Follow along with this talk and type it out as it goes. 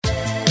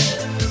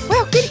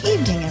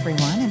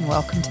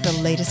welcome to the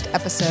latest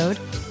episode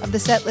of the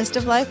Set List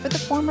of Life with the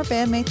former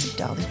bandmates of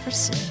Dolly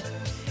Pursuit.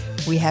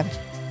 We have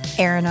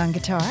Aaron on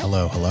guitar.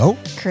 Hello, hello.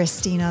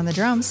 Christine on the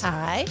drums.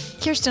 Hi.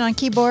 Kirsten on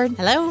keyboard.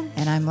 Hello.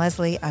 And I'm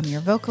Leslie. I'm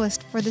your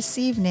vocalist for this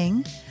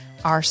evening.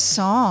 Our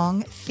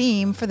song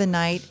theme for the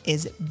night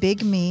is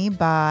Big Me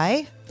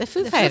by The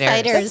Foo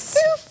Fighters. The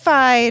Foo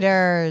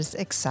Fighters.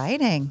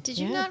 Exciting. Did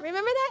you not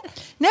remember that?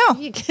 No.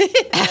 It's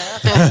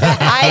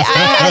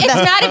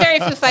not a very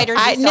Foo Fighters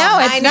song. No,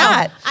 it's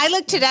not. I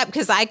looked it up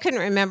because I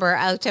couldn't remember.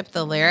 I looked up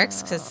the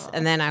lyrics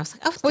and then I was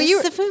like, Well, this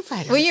is the Foo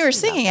Fighters. When you were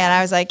singing it,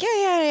 I was like,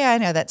 yeah, I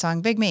know that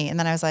song, Big Me. And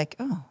then I was like,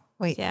 oh,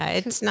 wait. Yeah,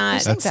 it's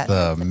not. That's that?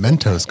 the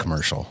Mentos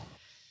commercial.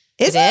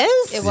 Is It it?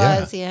 is? It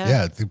was, yeah.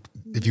 Yeah.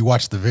 If you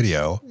watch the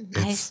video,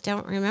 I it's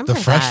don't remember the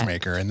Fresh that.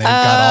 Maker, and they've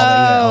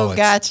got all the. Oh,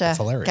 gotcha. It's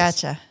hilarious.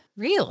 Gotcha.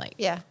 Really?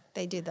 Yeah,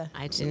 they do the.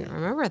 I didn't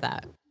remember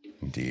that.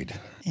 Indeed.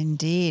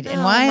 Indeed.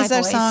 And Oh, why my is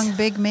our boys. song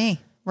Big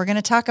Me? We're going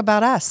to talk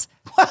about us.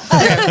 It's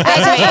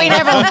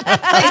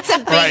a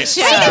big Right.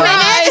 show.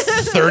 Surprise!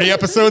 30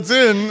 episodes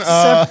in.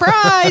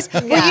 Surprise!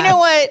 Well, you know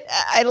what?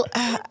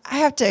 I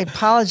have to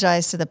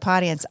apologize to the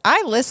audience.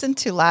 I listened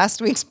to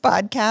last week's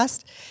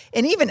podcast,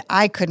 and even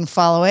I couldn't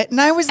follow it, and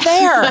I was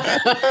there.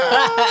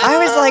 I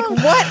was like,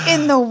 what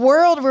in the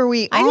world were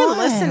we I on? didn't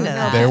listen to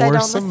that. There I were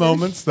don't some listen.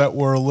 moments that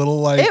were a little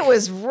like, It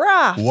was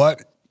rough.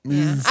 what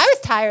is. I was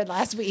tired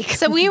last week.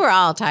 So we were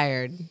all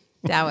tired.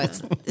 That was,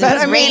 it But,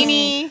 was I mean,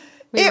 rainy.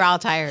 We were all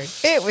tired.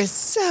 It was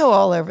so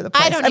all over the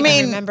place. I don't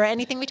even remember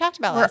anything we talked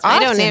about last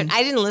week.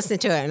 I didn't listen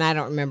to it and I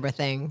don't remember a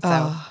thing. So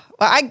Well,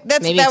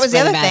 that Maybe was it's the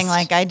for the other thing.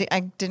 best. Like I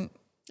didn't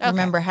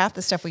remember half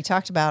the stuff we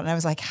talked about, and I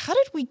was like, how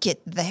did we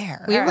get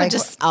there? we were Like,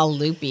 just all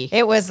loopy.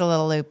 It was a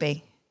little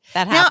loopy.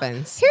 That Now,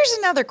 happens. here's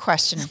another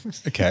question,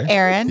 Okay.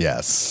 Aaron.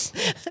 Yes.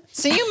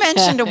 So you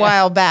mentioned a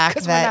while back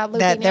 'Cause we're not loopy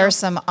that now. there's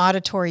some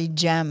auditory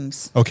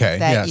gems. Okay.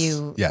 That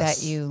yes.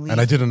 that you leave. And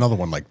I did another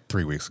one like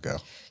 3 weeks ago.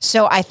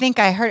 So I think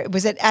I heard it.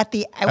 Was it at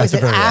the? Was the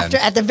it very after?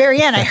 end. At the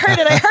very end, I heard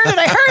it.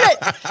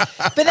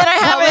 But then I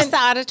What was haven't. the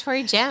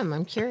auditory gem?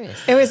 I'm curious.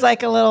 It was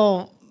like a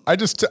little. I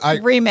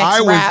Remix I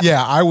was rap.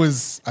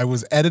 I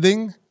was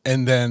editing,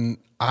 and then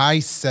I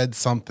said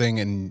something,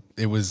 and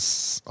it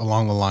was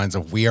along the lines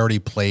of, we already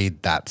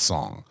played that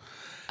song.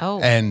 Oh,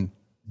 And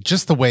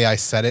just the way I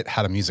said it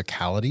had a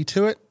musicality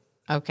to it.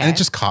 okay. And it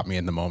just caught me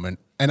in the moment.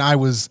 And I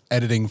was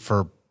editing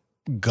for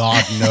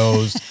God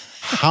knows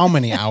how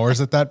many hours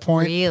at that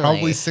point. Really?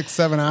 Probably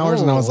 6-7 hours.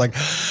 And I was like,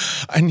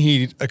 I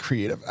need a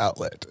creative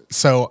outlet.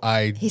 So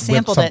I whipped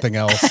sampled it. something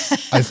else.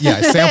 I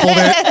sampled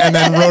it and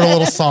then wrote a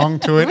little song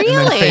to it and then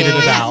Really? faded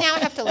it Now out. I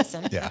have to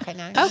listen. Yeah. Okay,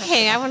 now I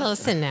Okay, I want to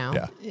listen now.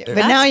 Yeah.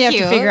 But now you have to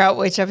cute. figure out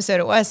which episode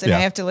it was, and Yeah.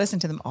 I have to listen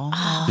to them all.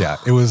 Yeah.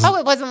 It was. Oh,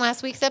 it wasn't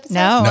last week's episode?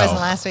 No, it No. wasn't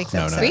last week's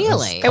No, episode. no.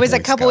 Really? It was a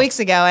couple weeks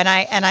ago, and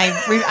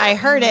I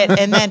heard it,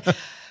 and then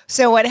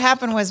so what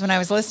happened was, when I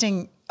was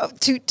listening,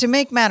 to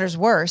make matters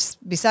worse,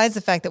 besides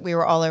the fact that we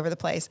were all over the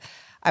place,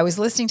 I was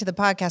listening to the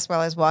podcast while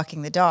I was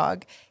walking the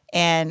dog,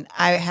 and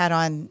I had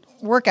on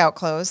workout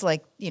clothes,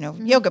 like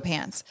yoga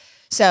pants,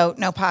 so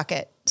no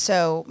pocket.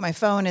 So my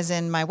phone is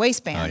in my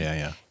waistband. Oh,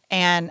 yeah.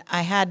 And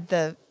I had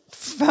the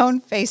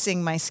phone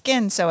facing my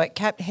skin, so it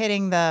kept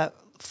hitting the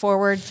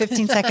forward,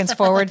 15 seconds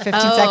forward,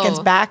 15 seconds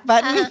back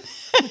button.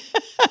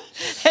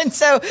 And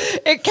so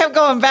it kept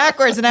going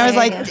backwards, and I was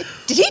like,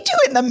 did he do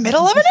it in the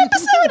middle of an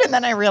episode? And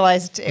then I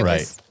realized it Right.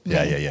 was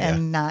Yeah, me yeah.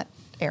 and not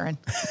Aaron.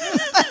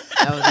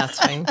 Oh, that's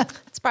fine.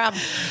 It's a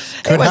problem.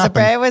 Could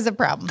happen. It was a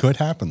problem. Could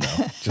happen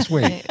though. Just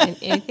wait.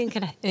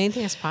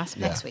 Anything is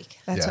possible next week.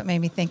 That's Yeah. what made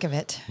me think of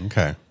it.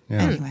 Okay.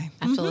 Yeah. Anyway,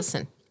 I have to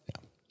listen.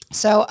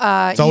 so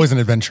It's always an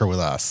adventure with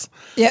us.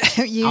 you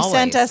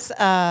sent Always. us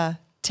a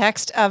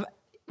text of,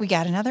 we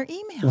got another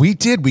email. We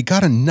did. We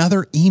got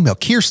another email.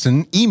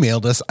 Kirsten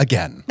emailed us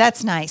again.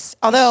 That's nice.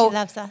 Although She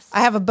loves us.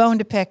 I have a bone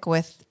to pick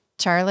with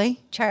Charlie.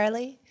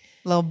 Charlie.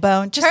 Little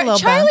bone, just a little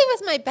Charlie bone.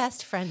 was my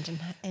best friend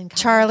in college.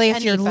 Charlie,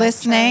 if you're Anifa,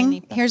 listening,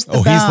 Charlie, here's the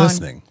Oh, bone. he's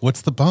listening.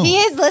 What's the bone? He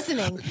is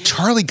listening.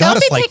 Charlie got Don't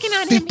us be like picking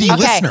on him. 50 Okay.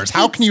 listeners.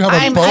 How can you have a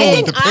I'm- bone I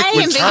think to pick I am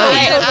with being- Charlie?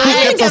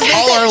 I He gets us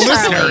all our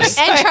listeners.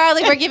 And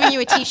Charlie, we're giving you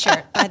a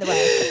T-shirt, by the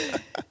way.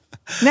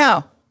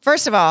 No,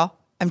 first of all,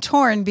 I'm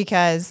torn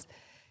because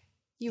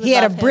You would he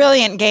had a love him.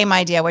 brilliant game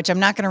idea, which I'm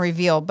not going to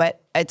reveal, but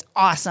it's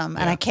awesome,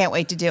 and I can't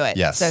wait to do it.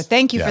 Yes. So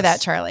thank you for Yes.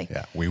 that, Charlie.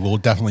 Yeah, we will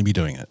definitely be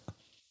doing it.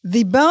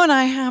 The bone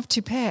I have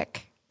to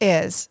pick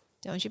is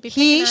Don't you be he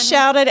picking on him.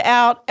 shouted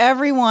out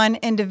everyone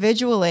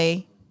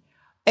individually,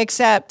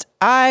 except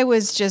I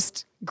was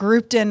just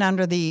grouped in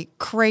under the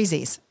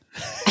crazies.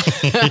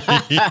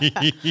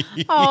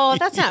 Oh,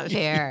 that's not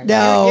fair.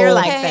 No. You're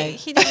like Okay, the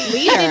he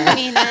didn't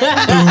mean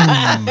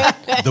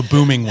that. The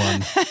booming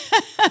one.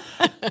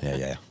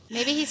 Yeah.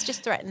 Maybe he's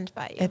just threatened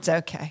by you. It's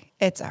okay.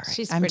 It's all right.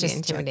 She's I'm pretty just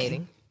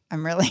intimidating. joking.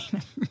 I'm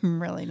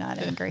really not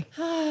angry.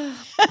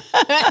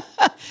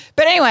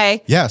 But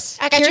anyway, Yes.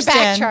 I got your back,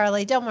 Kirsten.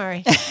 Charlie. Don't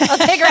worry. I'll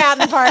take her out in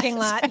the parking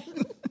lot.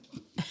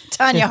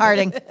 Tanya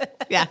Harding.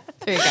 Yeah,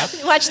 there you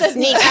go. Watch this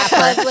kneecap,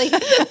 Leslie.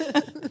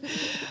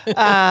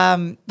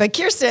 But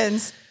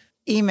Kirsten's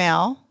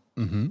email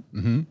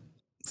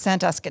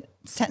sent us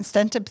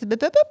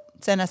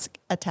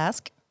a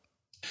task.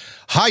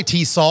 Hi,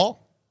 T-Sol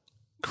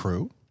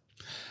crew,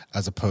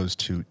 as opposed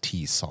to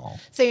T-Sol.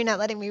 So you're not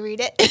letting me read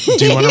it?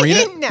 Do you want to read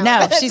it? No, No,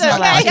 that's she's not okay.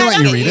 allowed. I can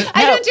let you read it.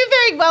 I don't do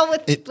very well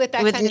with that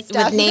kind of with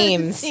stuff.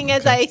 names. Seeing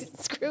as I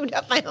screwed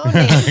up my own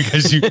name.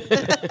 Because you,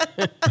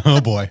 oh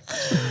boy,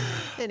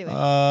 Anyway.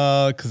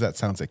 because that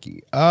sounds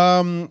icky.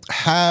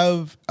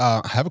 Have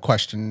a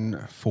question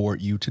for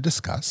you to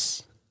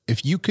discuss.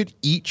 If you could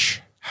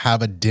each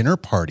have a dinner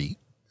party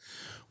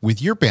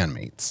with your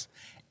bandmates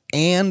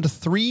and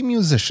 3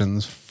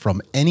 musicians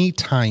from any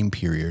time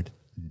period,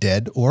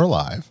 dead or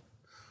alive,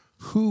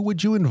 who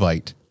would you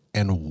invite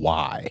and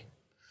why?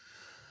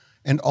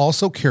 And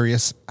also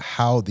curious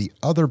how the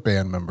other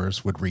band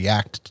members would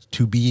react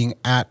to being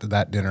at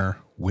that dinner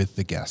with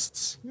the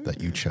guests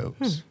that you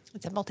chose.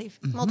 It's a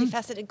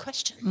multifaceted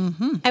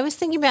question. I was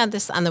thinking about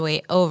this on the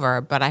way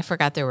over, but I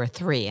forgot there were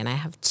 3, and I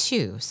have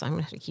 2, so I'm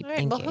going to have to keep All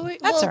right, well, thinking.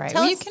 That's all right.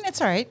 Tell Well, us,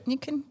 it's all right. You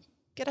can.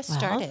 get us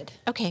started.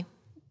 Okay.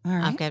 All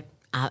right. I'll get,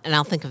 and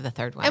I'll think of the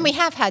third one. And we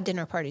have had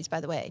dinner parties, by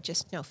the way,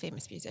 just no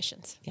famous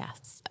musicians.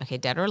 Yes. Okay,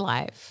 dead or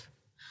alive.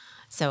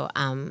 So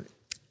I'll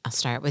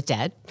start with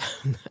dead.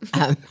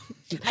 I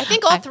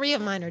think all 3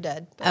 of mine are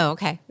dead. but- Oh,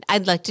 okay. I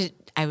would like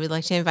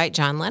to invite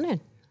John Lennon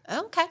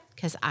Okay.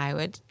 because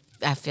I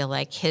feel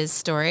like his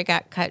story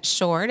got cut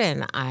short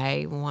and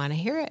I want to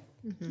hear it.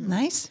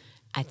 Nice.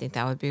 I think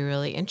that would be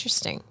really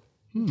interesting.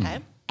 Okay.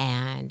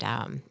 And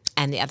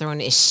the other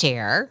one is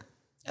Cher.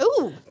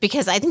 Ooh.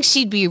 Because I think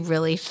she'd be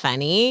really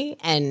funny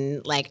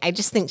and like I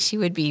just think she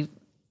would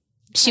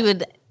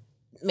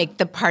make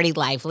the party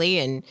lively,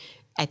 and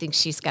I think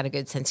she's got a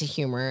good sense of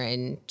humor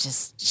and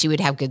just she would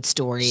have good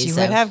stories. She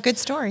would have good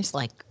stories.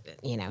 like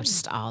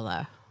just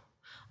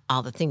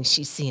all the things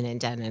she's seen and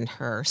done in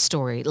her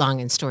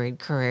long and storied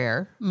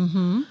career.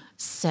 Mm-hmm.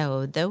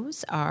 So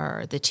those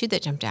are the 2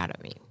 that jumped out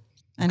at me.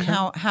 And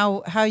how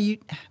you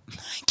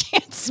I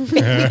can't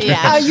speak. Yeah.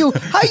 How you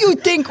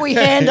think we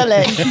handle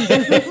it?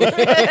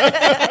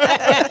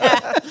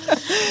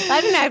 I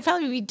don't know. I'd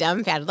probably be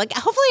dumbfounded. Like,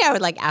 hopefully, I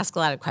would like ask a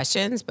lot of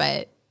questions,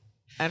 but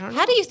I don't know.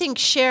 How do you think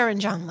Cher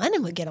and John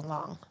Lennon would get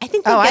along? I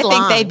think they'd Oh, I get think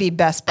along. they'd be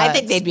best buds. I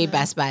think they'd be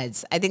best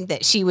buds. I think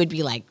that she would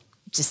be like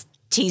just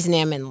teasing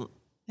him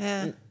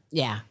and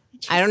Yeah.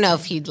 I don't know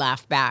if he'd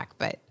laugh back,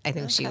 but I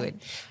think she would.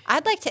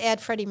 I'd like to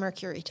add Freddie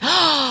Mercury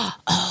to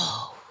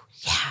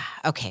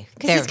Okay,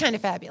 because he's kind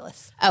of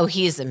fabulous. Oh,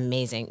 he is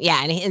amazing.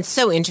 Yeah, and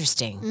so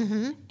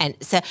interesting.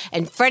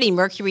 And Freddie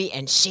Mercury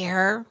and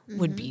Cher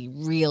would be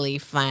really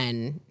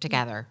fun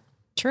together.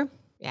 True.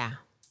 Yeah.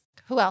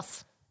 Who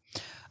else?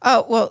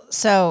 Oh, well,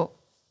 so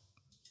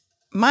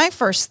my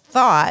first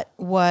thought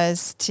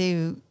was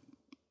to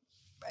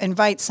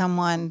invite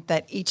someone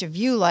that each of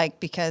you like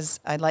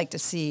because I'd like to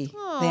see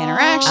the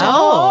interaction.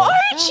 Oh,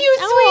 Aren't you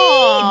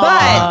sweet?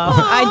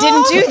 But I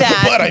didn't do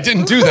that. But I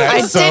didn't do that.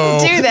 I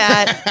didn't do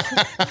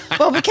that.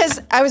 Well, because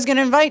I was going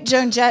to invite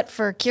Joan Jett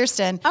for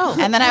Kirsten. Oh.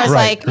 And then I was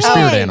Right, like, her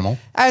spirit animal.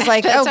 I was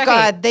like, That's oh okay.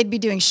 God, they'd be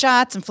doing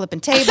shots and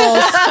flipping tables.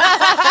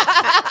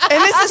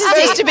 And this is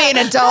supposed to be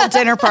an adult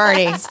dinner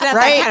party, It's not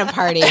right? that kind of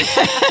party.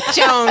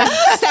 Joan,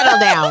 settle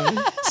down.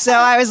 So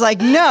I was like,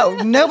 no,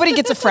 nobody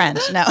gets a friend.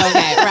 No,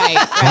 Okay, right.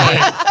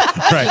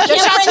 Right.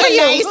 Just shots bring for a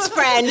you. nice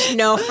friend,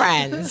 no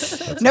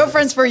friends. no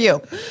friends for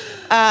you.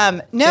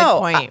 No. Good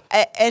point.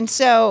 And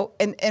so,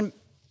 and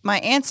my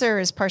answer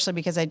is partially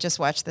because I just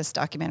watched this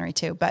documentary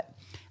too, but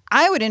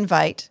I would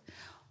invite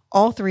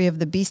all 3 of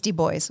the Beastie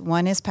Boys.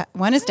 One is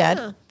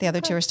dead. The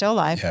other 2 are still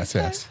alive. Yes,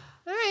 yes.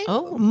 All right.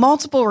 Oh,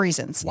 Multiple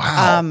reasons.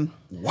 Wow.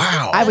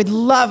 Wow. I would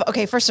love,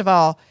 okay, first of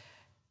all,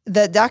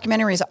 the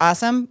documentary is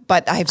awesome,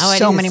 but I have I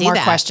so didn't many see more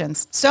that.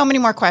 questions. So many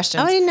more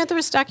questions. I didn't know there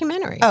was a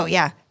documentary. Oh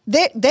yeah.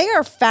 They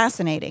are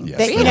fascinating. Yes,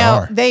 they, they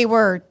are. they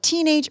were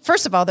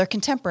first of all, they're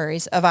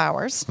contemporaries of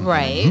ours.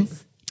 Right.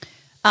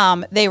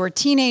 They were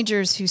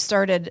teenagers who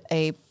started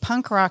a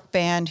punk rock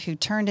band who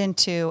turned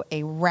into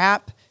a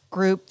rap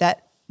group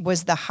that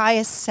was the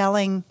highest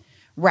selling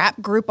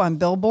rap group on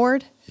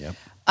Billboard. Yep.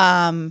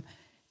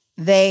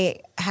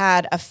 They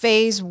had a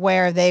phase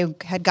where they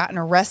had gotten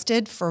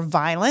arrested for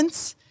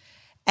violence.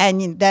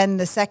 And then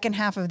the second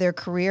half of their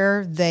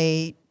career,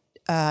 they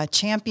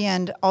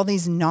championed all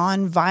these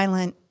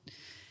nonviolent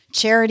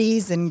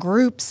charities and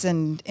groups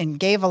and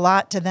gave a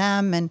lot to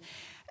them. And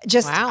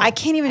just, Wow. I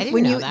can't even, I didn't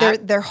when know you,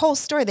 that. their whole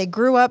story, they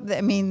grew up,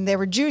 I mean, they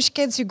were Jewish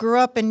kids who grew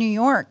up in New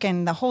York,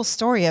 and the whole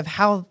story of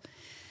how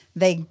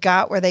they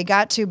got where they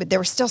got to, but there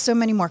were still so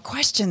many more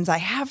questions I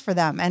have for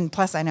them. And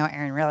plus I know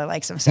Aaron really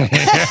likes them. So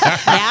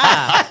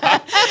Yeah.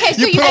 Okay,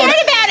 so you put- heard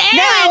about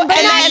Aaron, but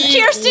and not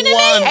then Kirsten and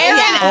one. me.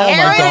 Oh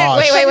my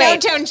gosh. wait. No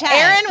Joan Jett.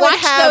 Aaron would Watch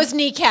have those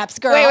kneecaps,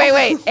 girl.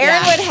 Wait.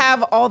 Aaron would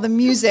have all the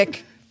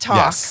music talk,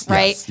 Yes,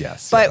 right?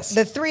 yes, But yes.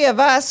 the 3 of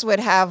us would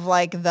have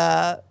like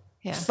the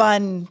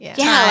fun Yeah.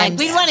 Yeah, like times.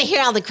 we want to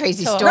hear all the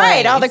crazy stories.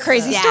 Right, all the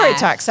crazy Yeah. story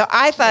talk. So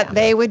I thought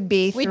they would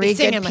be We'd 3 be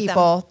singing good with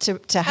people to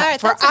All have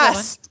right, for that's a good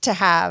us to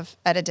have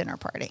at a dinner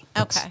party.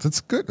 Okay. That's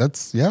good.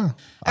 That's, yeah.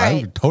 I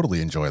right. would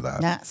totally enjoy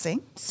that. Yeah, see?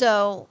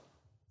 So,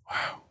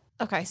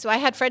 Okay, so I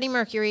had Freddie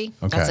Mercury,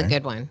 Okay. That's a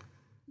good one.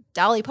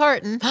 Dolly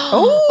Parton.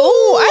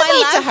 Oh, I'd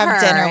like to love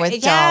have her. dinner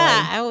with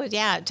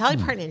Yeah, Dolly. Dolly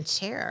Parton in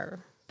Cher.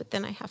 But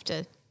then I have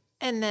to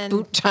And then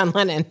boot John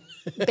Lennon.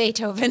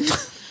 Beethoven.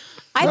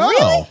 I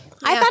Oh.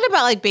 I Yeah. thought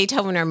about like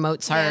Beethoven or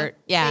Mozart.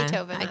 Yeah,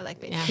 Beethoven. I like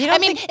Beethoven. You don't I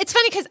mean, think- it's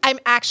funny because I'm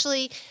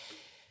actually,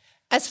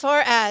 as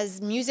far as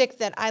music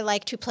that I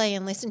like to play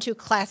and listen to,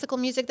 classical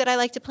music that I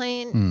like to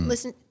play and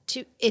listen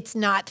to, it's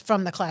not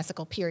from the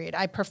classical period.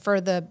 I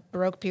prefer the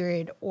Baroque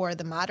period or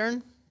the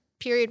modern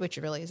period, which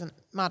really isn't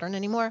modern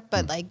anymore.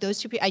 But like those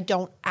two, I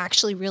don't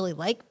actually really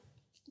like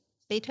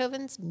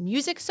Beethoven's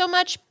music so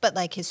much, but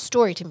like his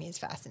story to me is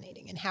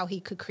fascinating and how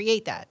he could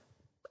create that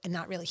and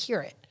not really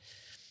hear it.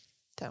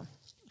 So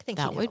I think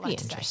that he'd have would a lot be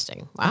to say.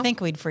 interesting. I Wow. think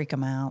we'd freak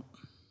him out.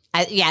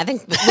 I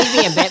think we'd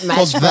be a bit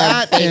much for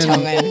that and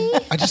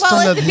Beethoven. I just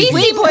don't know. that he-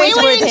 We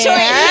would enjoy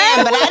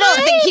him, but I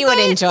don't think he would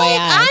enjoy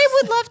us. I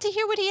would love to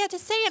hear what he had to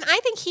say, and I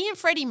think he and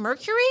Freddie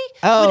Mercury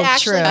Oh, would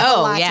actually true. have a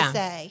Oh, lot yeah. to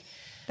say.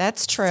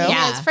 That's true.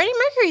 Yeah. Because Freddie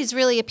Mercury is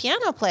really a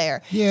piano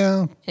player.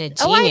 Yeah, A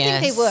genius. Oh, I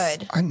think they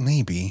would.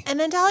 maybe. And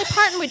then Dolly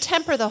Parton would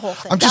temper the whole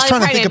thing. I'm just Dolly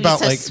trying to think Parton would be about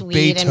so like sweet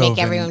Beethoven and make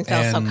everyone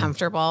feel so and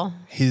comfortable.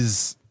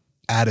 his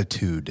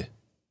attitude.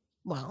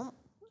 Well,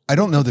 I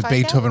don't know that find out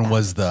Beethoven about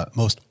was the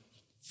most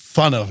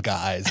fun of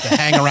guys to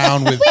hang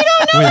around with rock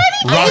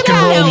I and don't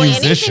roll know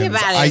anything musicians.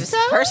 about him,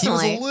 He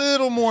personally. was a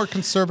little more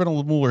conservative, a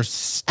little more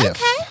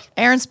stiff.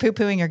 Aaron's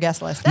poo-pooing your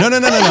guest list. No. I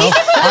am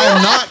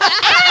not.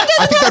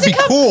 I think that'd be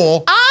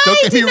cool. Don't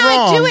get me did not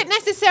wrong. do it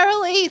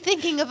necessarily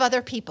thinking of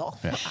other people.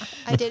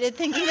 I did it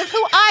thinking of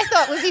who I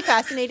thought would be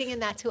fascinating,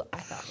 and that's who I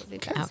thought would be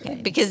fascinating.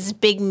 Okay, because it's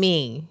big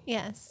me.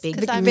 Yes, Big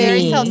because I'm me.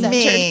 very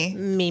self-centered.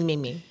 Me.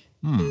 Me.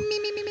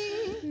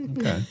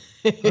 Okay.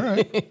 All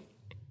right.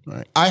 All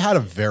right. I had a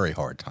very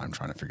hard time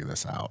trying to figure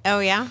this out. Oh,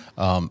 yeah?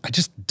 I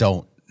just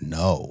don't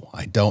know.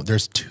 I don't.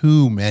 There's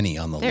too many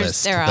on the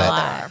list there are a that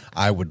lot.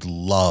 I would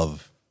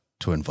love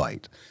to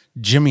invite.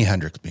 Jimi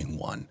Hendrix being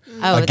one.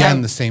 Oh, Again,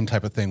 that- the same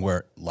type of thing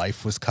where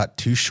life was cut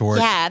too short.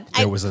 Yeah,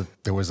 there was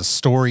a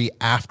story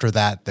after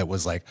that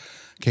was like,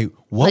 okay,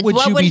 what Like,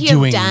 would you be he have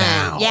doing done?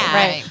 now? Yeah.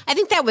 Right. I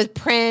think that with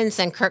Prince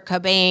and Kurt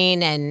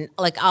Cobain and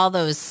like all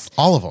those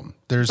All of them.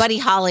 There's Buddy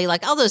Holly,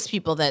 like all those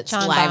people that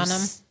John lives.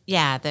 Bonham.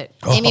 Yeah, that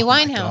Amy Oh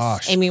my Winehouse.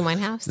 gosh. Amy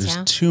Winehouse. There's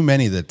yeah. too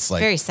many that's like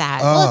Very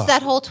sad. Well, it's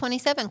that whole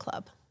 27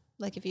 Club.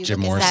 Like if you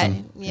Jim look at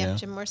Morrison. that, yeah, Yeah.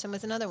 Jim Morrison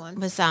was another one.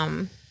 Was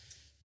oh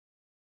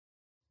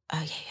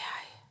yeah.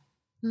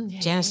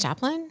 Janis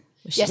Joplin?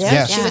 Was Yes.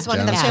 Yes, She was one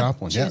of them Janis too.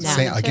 Joplin. She Yeah, was one of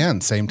same, them too.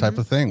 again, same type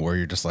of thing where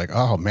you're just like,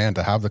 oh man,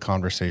 to have the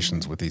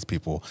conversations with these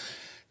people,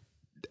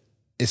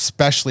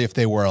 especially if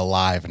they were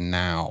alive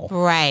now.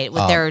 Right,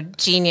 with their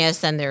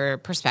genius and their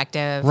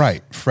perspective.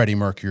 Right. Freddie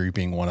Mercury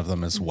being one of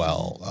them as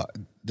well.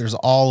 There's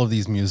all of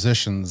these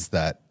musicians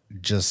that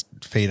just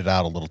faded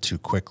out a little too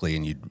quickly.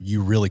 And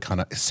you really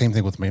kind of, same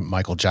thing with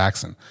Michael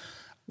Jackson.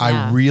 Yeah.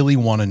 I really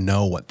want to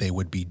know what they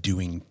would be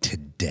doing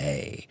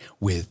today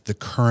with the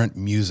current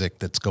music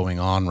that's going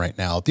on right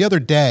now. The other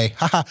day,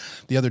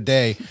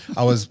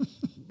 I was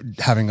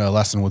having a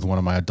lesson with one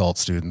of my adult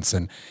students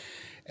and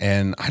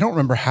I don't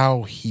remember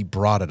how he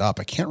brought it up.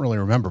 I can't really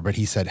remember, but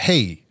he said,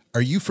 "Hey,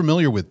 are you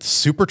familiar with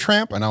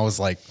Supertramp?" And I was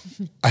like,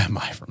 "Am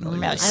I familiar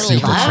with love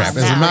Supertramp?"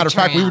 As a matter of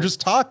fact, we were Supertramp. just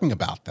talking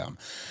about them.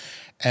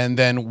 And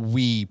then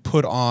we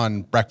put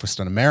on Breakfast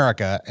in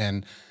America.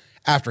 And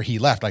after he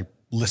left, I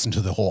listened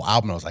to the whole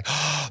album. I was like,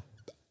 oh,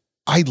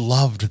 I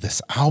loved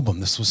this album.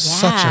 This was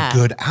such a Yeah.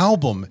 good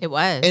album. It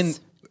was. And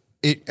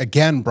it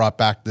again brought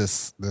back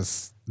this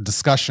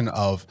discussion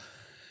of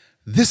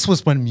this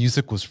was when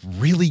music was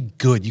really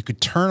good. You could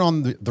turn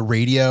on the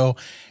radio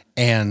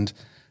and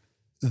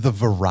the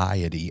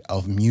variety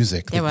of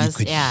music There that was,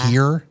 you could yeah.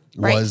 hear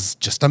Right. was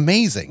just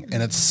amazing.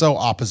 And it's so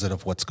opposite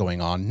of what's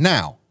going on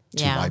now.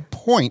 To Yeah. my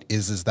point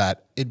is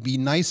that it'd be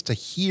nice to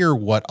hear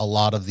what a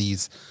lot of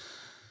these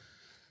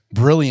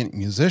brilliant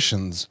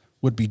musicians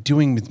would be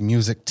doing with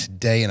music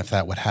today and if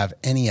that would have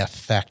any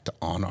effect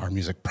on our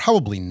music.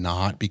 Probably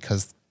not,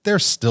 because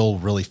there's still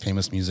really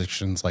famous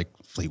musicians like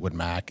Fleetwood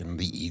Mac and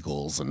the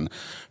Eagles and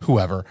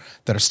whoever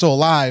that are still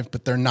alive,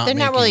 but they're not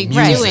really making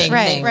music. doing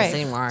Right, things right.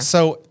 anymore.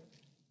 So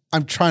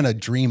I'm trying to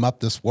dream up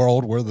this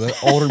world where the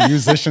older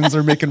musicians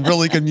are making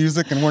really good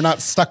music and we're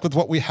not stuck with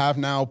what we have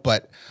now.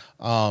 But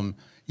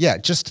yeah,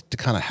 just to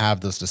kind of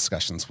have those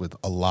discussions with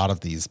a lot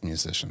of these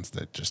musicians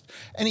that just,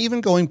 and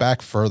even going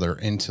back further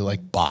into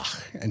like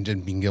Bach and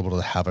then being able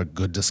to have a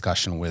good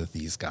discussion with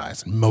these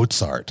guys and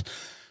Mozart,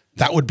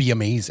 that would be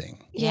amazing.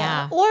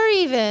 Yeah. Or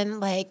even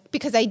like,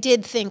 because I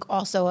did think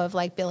also of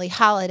like Billie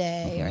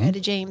Holiday or Etta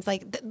James,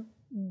 like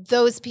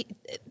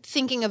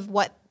thinking of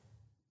what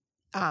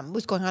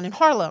was going on in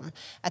Harlem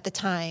at the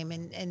time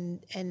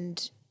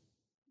and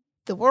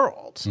the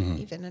world,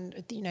 even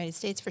in the United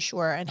States for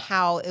sure, and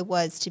how it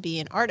was to be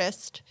an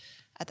artist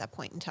at that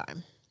point in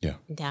time. Yeah.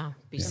 Yeah,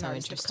 be so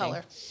Artist of interesting.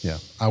 color. Yeah.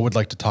 I would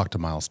like to talk to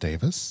Miles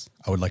Davis.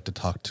 I would like to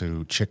talk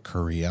to Chick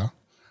Corea.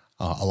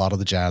 A lot of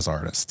the jazz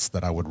artists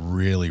that I would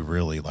really,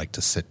 really like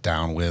to sit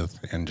down with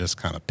and just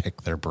kind of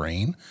pick their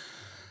brain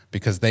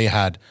because they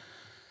had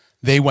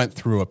they went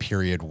through a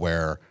period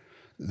where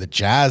the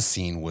jazz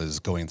scene was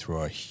going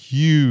through a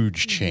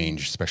huge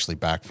change, especially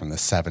back from the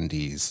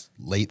 70s,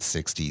 late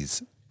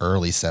 60s,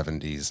 early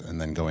 70s, and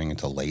then going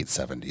into late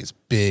 70s.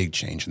 Big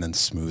change. And then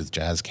smooth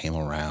jazz came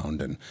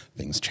around and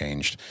things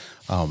changed.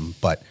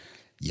 But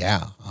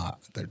yeah,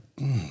 there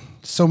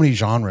so many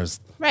genres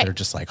that are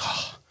just like,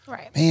 oh,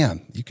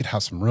 man, you could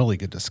have some really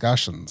good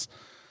discussions.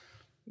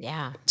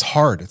 Yeah. It's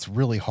hard. It's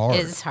really hard.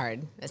 It is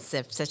hard. It's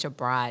such a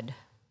broad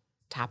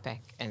topic.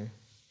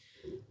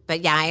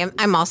 But yeah,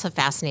 I'm also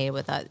fascinated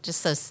with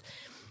just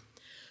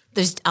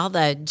there's all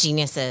the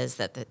geniuses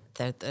that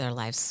their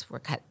lives were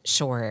cut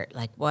short.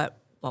 Like what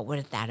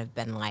would that have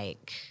been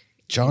like?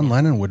 John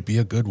Lennon would be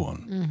a good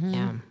one. Mm-hmm.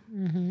 Yeah.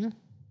 Mm-hmm.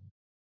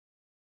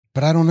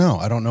 But I don't know.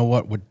 I don't know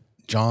what would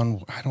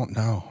John, I don't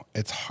know.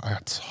 It's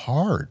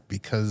hard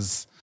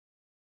because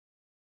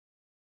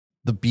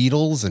the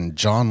Beatles and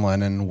John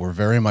Lennon were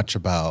very much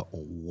about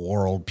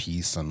world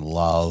peace and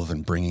love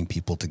and bringing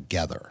people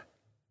together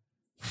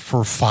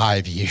for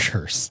 5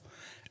 years.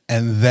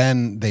 And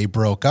then they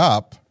broke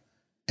up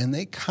and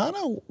they kind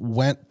of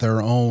went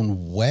their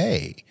own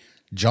way.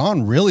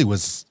 John really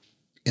was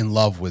in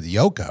love with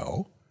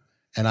Yoko.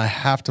 And I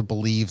have to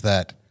believe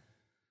that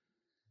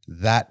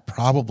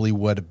probably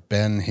would have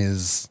been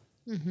his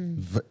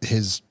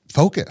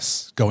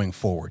focus going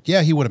forward.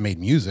 Yeah, he would have made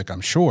music,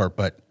 I'm sure,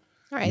 but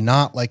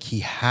not like he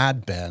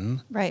had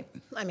been. Right.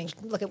 I mean,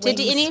 look at Did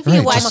Wings. any of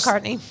you watch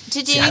McCartney?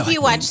 Did any of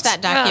you watch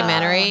that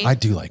documentary? I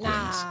do like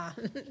Wings.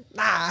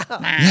 Nah.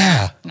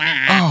 Yeah.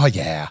 Oh,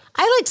 yeah.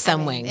 I like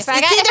some Wings. if I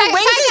It's got- either if I-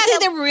 Wings if I is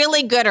got either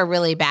really good or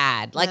really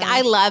bad. Like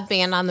I love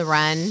Band on the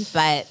Run,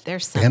 but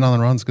there's some. Band on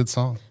the Run's a good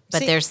song.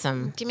 But there's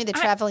some. Give me the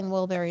Traveling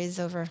Wilburys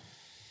over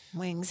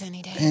Wings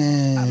any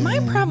day. My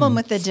problem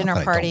with the dinner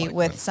that I don't party like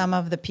with that. some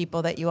of the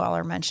people that you all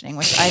are mentioning,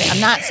 which I'm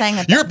not saying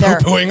that You're they're-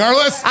 poo-pooing our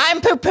list. I'm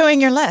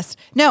poo-pooing your list.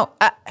 No,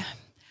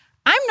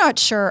 I'm not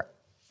sure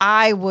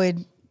I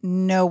would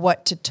know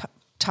what to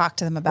talk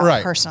to them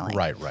about personally.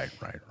 Right.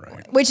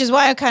 Which is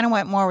why I kind of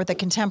went more with a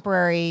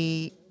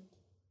contemporary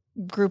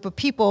group of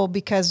people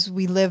because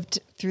we lived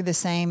through the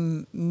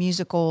same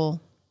musical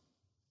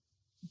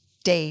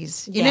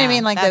days. You know what I Yeah,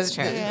 mean? Like that's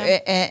true.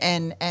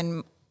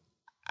 and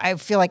I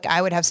feel like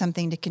I would have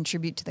something to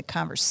contribute to the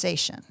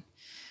conversation.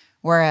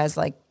 Whereas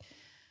like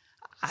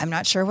I'm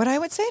not sure what I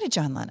would say to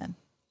John Lennon.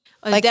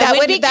 Like that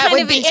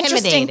would be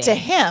interesting to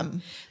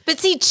him. But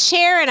see,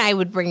 Cher and I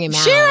would bring him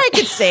out. Cher, I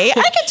could see. I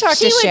could talk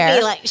to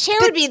Cher. Cher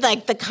would be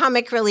like the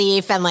comic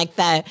relief and like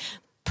the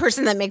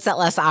person that makes it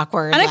less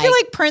awkward. And I feel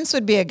like Prince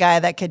would be a guy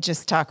that could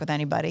just talk with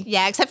anybody.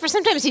 Yeah, except for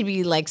sometimes he'd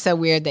be like so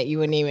weird that you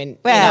wouldn't even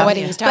Well, know what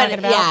he was talking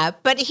about. Yeah,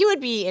 but he would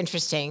be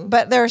interesting.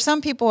 But there are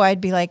some people I'd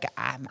be like,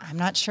 I'm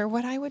not sure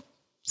what I would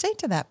say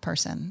to that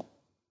person.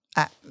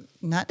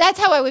 Not That's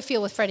how I would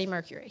feel with Freddie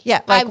Mercury.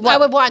 yeah. I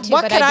would want to.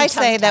 What but could I'd be I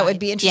say that would tongue-tied.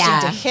 be interesting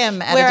to Yeah.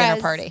 him at Whereas a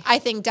dinner party? I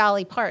think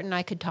Dolly Parton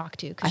I could talk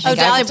to. 'cause I think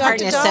I Dolly could talk Parton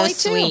to is so Dolly, too.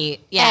 sweet.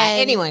 Yeah,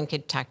 And- anyone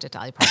could talk to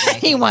Dolly Parton. I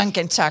think. Anyone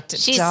can talk to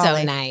She's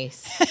Dolly. so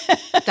nice.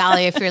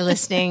 Dolly, if you're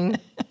listening,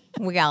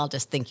 we all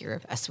just think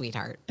you're a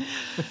sweetheart.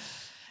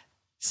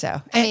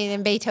 So, I mean,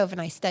 in Beethoven,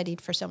 I studied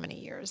for so many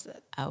years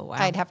that Oh, wow.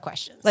 I'd have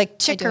questions. like I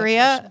Chick do have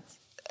Corea, questions.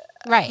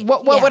 Right?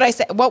 what yeah. would I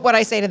say? What would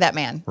I say to that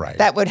man? Right.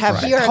 That would have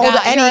Right. You're a hold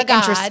god- any you're a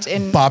god. interest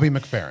in. Bobby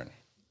McFerrin.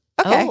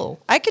 Okay, Oh.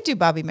 I could do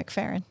Bobby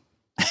McFerrin.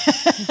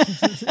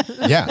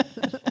 Yeah.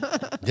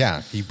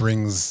 Yeah. He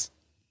brings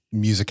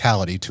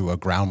musicality to a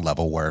ground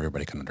level where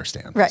everybody can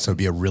understand. Right. So it'd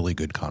be a really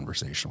good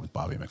conversation with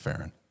Bobby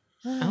McFerrin.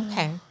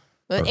 Okay.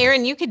 Well,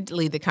 Aaron, you could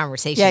lead the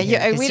conversation. Yeah,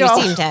 here, 'cause we'd you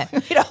all- seem to.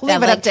 we'd all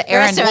leave it up to the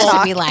Aaron rest to of us would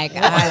talk. be like,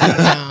 I don't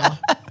know.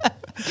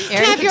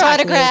 Aaron have can your talk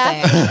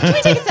autograph? music. Can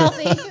we take a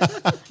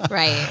selfie?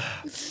 Right.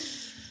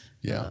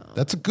 Yeah.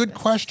 That's a good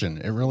question.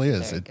 It really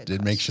is.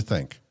 It makes you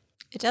think.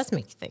 It does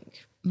make you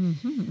think.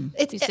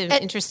 It's Do some and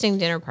interesting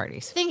dinner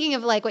parties. thinking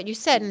of like what you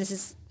said, and this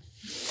is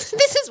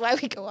why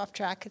we go off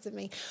track because of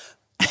me.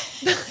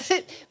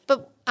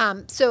 But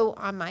so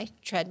on my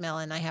treadmill,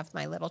 and I have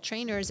my little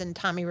trainers, and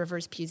Tommy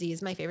Rivers Pusey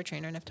is my favorite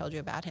trainer, and I've told you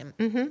about him.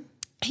 Mm-hmm.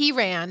 He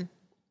ran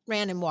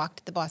and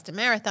walked the Boston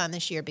Marathon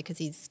this year because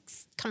he's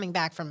coming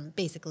back from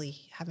basically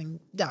having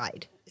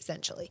died,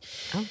 essentially.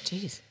 Oh,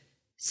 geez.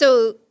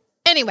 So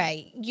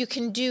anyway, you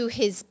can do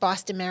his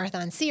Boston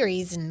Marathon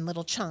series in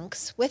little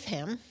chunks with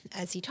him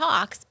as he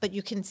talks, but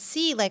you can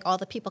see like all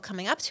the people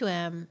coming up to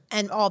him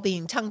and all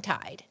being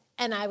tongue-tied.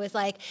 And I was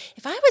like,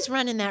 if I was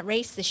running that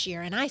race this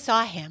year and I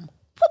saw him,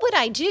 what would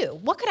I do?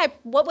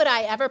 What would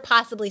I ever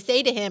possibly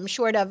say to him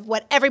short of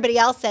what everybody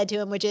else said to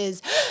him, which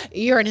is,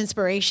 you're an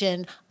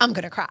inspiration, I'm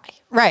going to cry.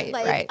 Right,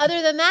 Like, right.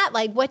 Other than that,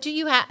 like, what do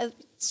you have?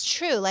 It's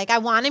true. Like, I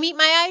want to meet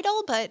my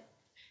idol, but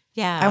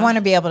Yeah. I want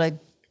to be able to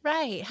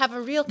have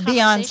a real conversation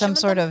be on some with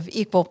sort them. of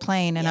equal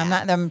plane, and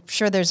Yeah. I'm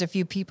sure there's a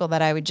few people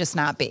that I would just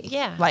not be.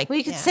 Yeah. Like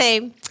We could Yeah.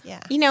 say, Yeah.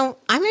 you know,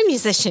 I'm a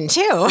musician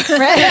too. Why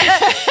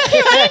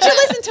don't you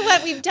listen to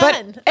what we've done?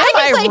 am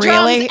I can I play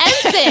really?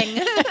 drums and sing.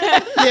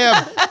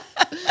 Yeah.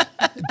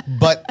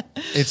 But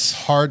it's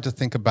hard to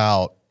think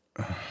about.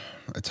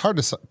 It's hard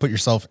to put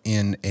yourself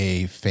in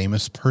a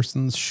famous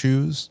person's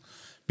shoes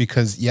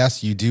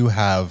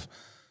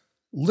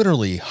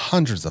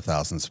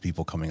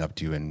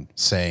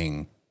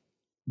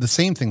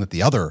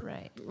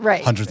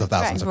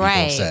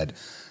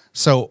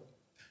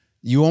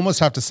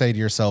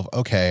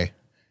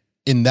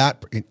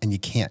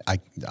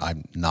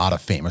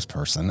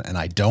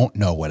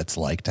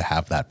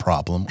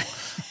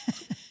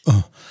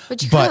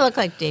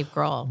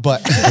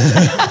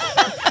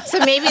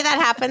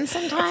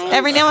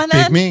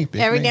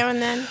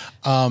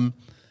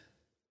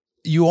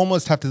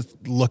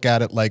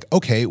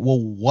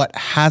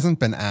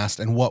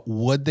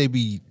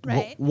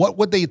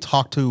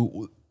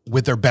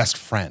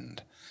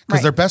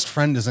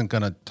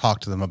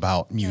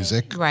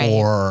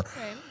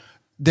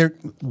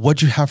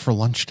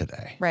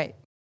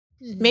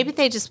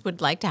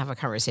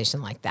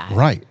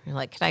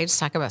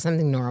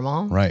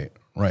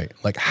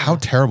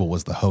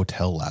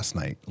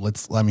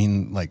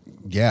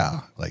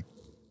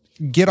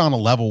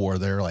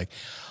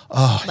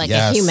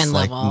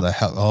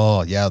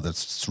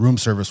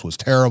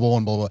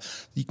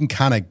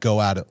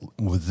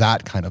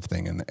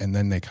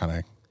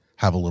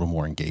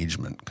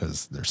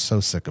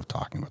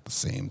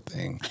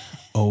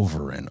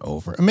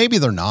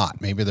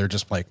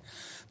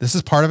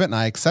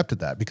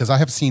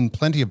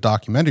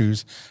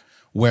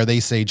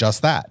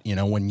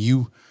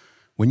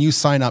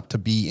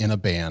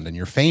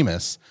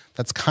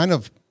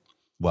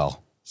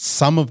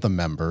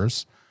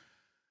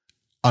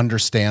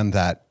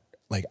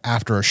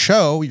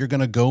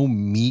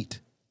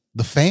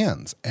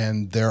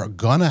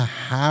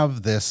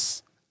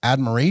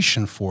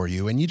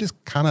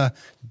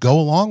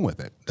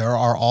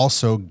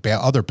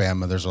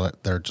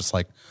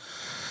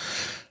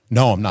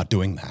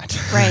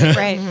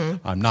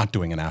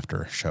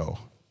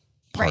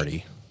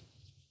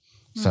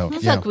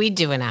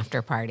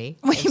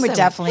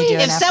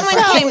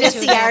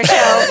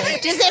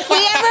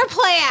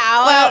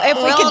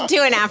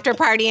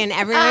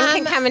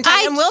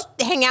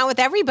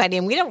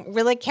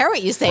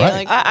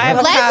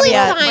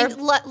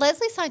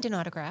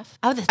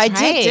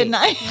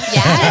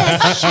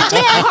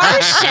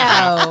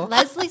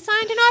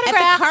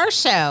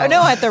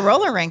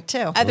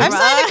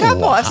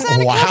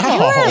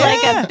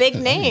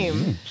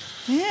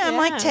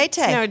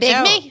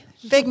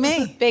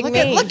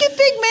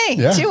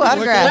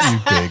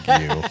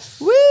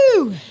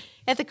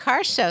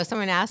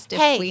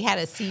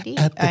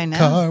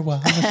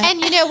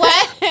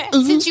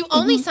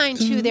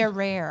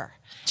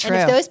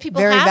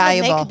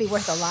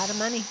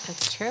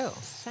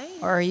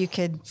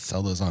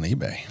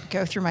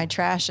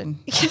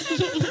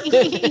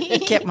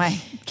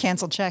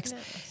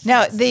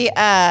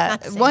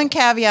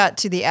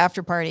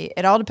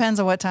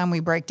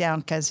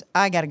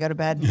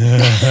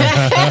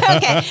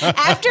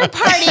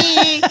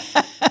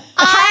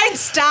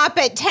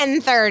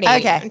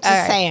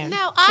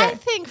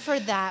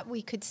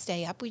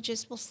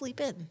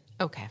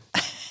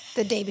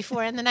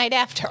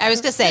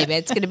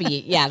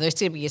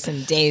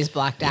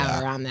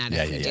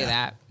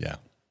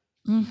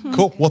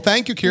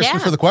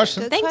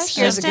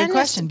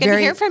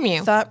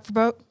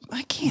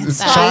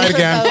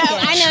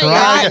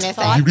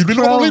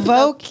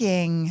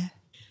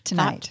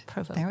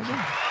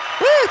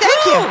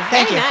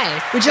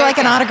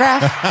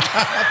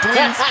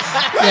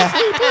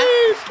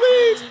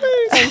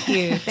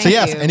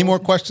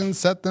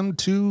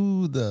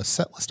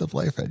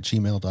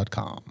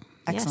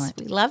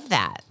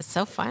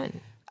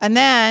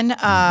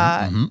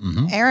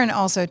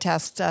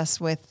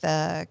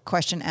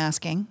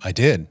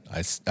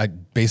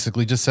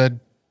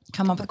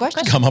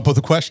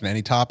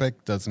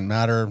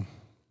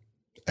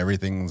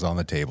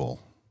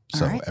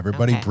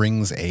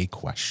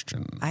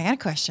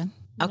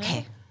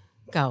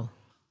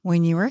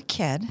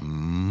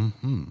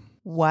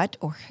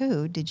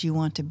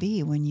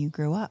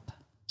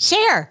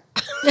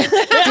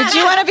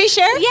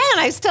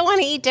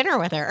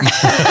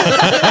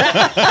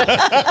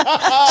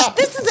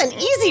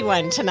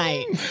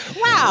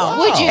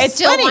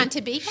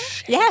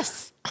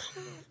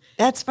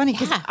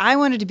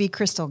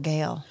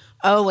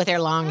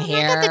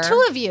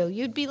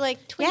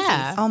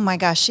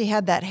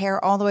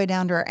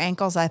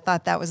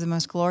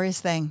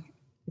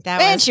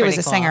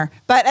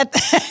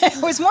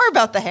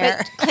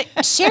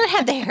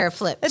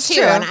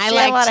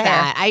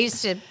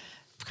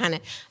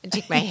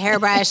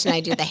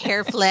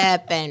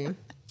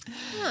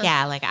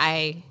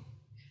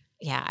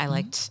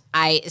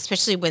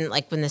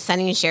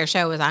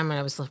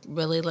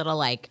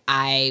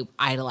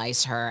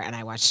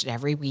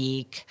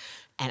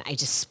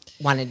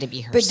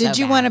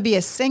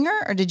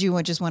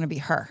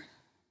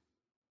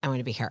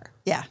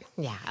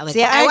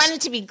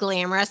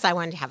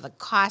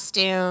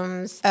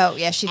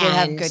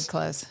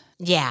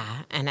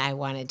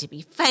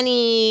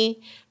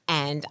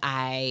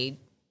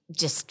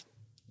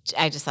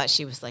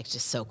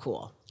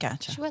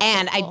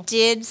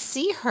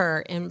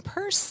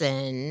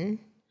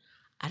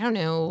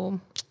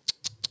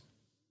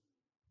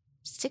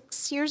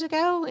 6 years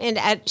ago,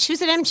 and she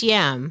was at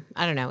MGM.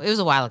 I don't know. It was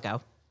a while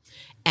ago.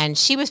 And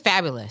she was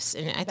fabulous.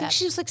 And I think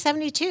she was like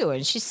 72.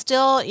 And she's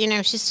still,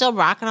 she's still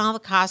rocking all the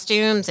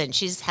costumes, and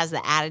she has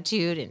the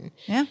attitude,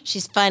 and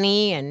she's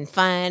funny and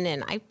fun.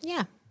 And I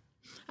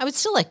would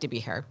still like to be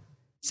her.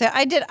 So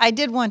I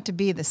did want to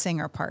be the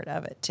singer part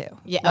of it too.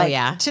 Yeah.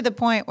 Like, to the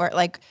point where,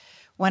 like,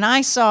 when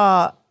I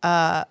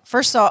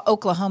first saw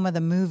Oklahoma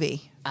the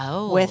movie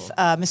with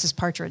Mrs.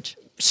 Partridge.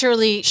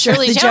 Shirley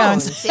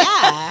Jones.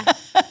 Yeah.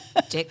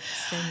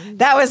 Dixon.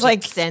 That was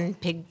like Dixon,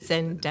 pigs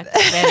and ducks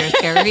better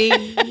carry.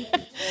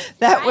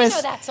 That was I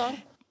know that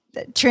song.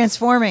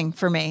 transforming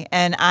for me.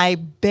 And I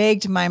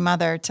begged my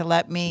mother to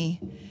let me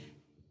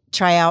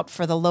try out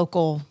for the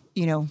local,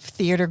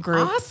 theater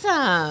group.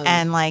 Awesome.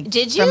 And like,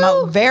 did from you?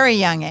 a very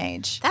young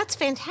age. That's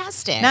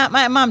fantastic. Not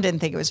my mom didn't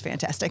think it was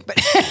fantastic, but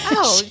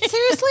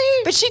Seriously?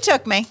 but she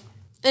took me.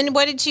 And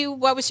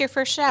what was your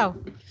first show?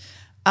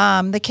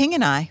 The King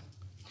and I.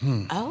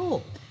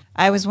 Oh.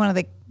 I was one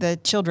of the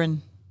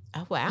children,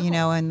 Oh, wow.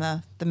 and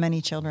the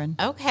many children.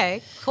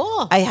 Okay,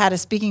 cool. I had a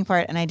speaking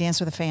part and I danced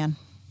with a fan.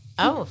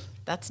 Oh,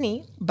 that's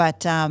neat.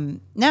 But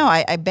no,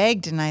 I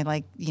begged and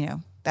I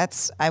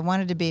I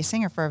wanted to be a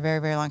singer for a very,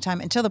 very long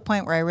time, until the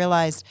point where I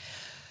realized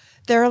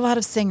there are a lot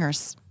of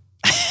singers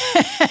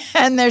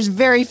and there's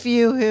very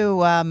few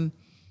who,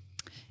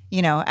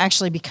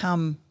 actually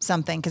become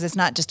something, because it's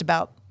not just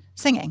about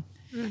singing.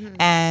 Mm-hmm.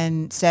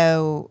 And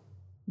so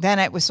then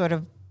it was sort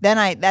of,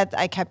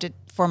 I kept it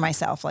for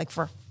myself, like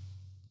for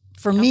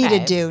me to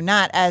do,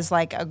 not as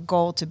like a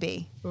goal to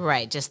be.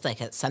 Right, just like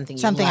something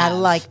I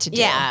like to do.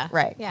 Yeah.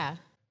 Right. Yeah.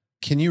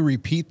 Can you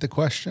repeat the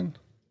question?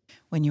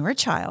 When you were a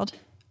child,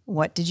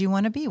 what did you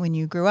want to be when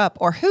you grew up?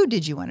 Or who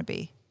did you want to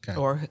be? Okay.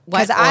 Or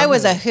because I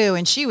was a who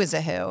and she was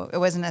a who. It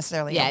wasn't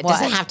necessarily a it what.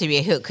 doesn't have to be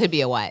a who. It could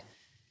be a what.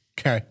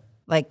 Okay.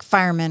 Like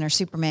fireman or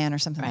Superman or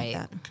something like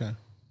that. Okay.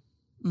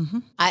 Mm-hmm.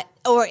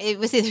 Or it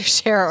was either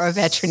Cher or a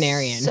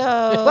veterinarian. So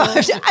A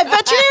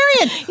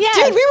veterinarian. Yes.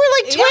 Dude, we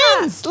were like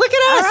twins. Look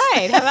at us.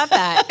 All right, how about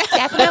that?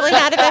 definitely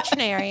not a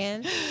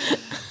veterinarian.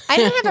 I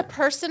didn't have a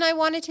person I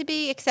wanted to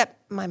be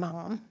except my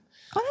mom.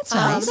 Oh, that's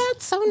nice.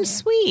 That's so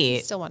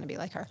sweet. Still want to be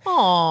like her.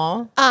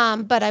 Aw.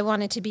 But I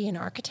wanted to be an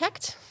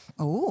architect.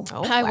 Oh.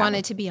 I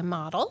wanted to be a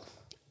model.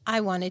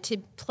 I wanted to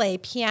play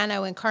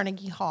piano in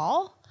Carnegie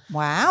Hall.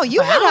 Wow.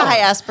 You had high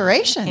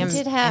aspirations.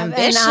 Did have,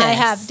 Ambitious. and I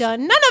have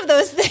done none of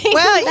those things.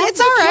 Well, it's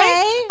all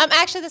right.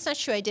 Actually, that's not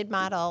true. I did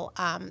model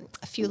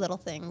a few little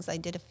things. I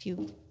did a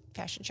few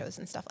fashion shows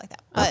and stuff like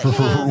that. But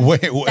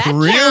Wait, That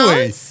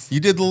really? counts. You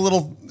did the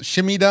little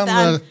shimmy down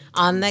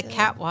On the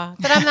catwalk.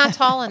 but I'm not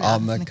tall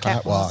enough, on the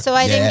catwalk. so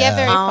I didn't get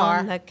very On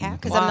far the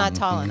catwalk. because I'm not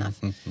tall enough.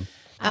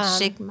 I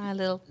shake my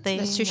little thing.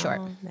 That's too short.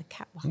 On the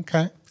catwalk.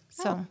 Okay.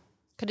 So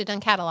could have done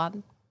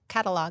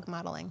catalog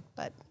modeling,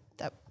 but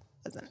that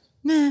wasn't.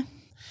 Nah.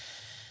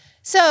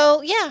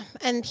 So yeah,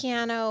 and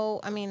piano.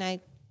 I mean,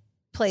 I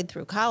played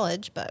through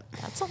college, but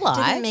That's a lot.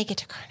 didn't make it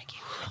to Carnegie.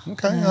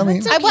 Okay. I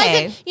mean, I Okay.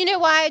 wasn't. You know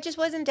why? I just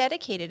wasn't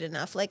dedicated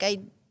enough. Like I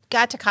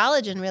got to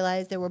college and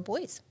realized there were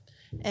boys.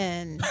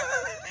 And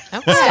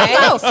Okay.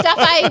 stuff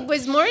I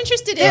was more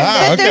interested in Ah,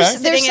 than okay.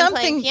 There's sitting and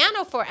playing something.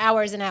 piano for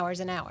hours and hours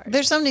and hours.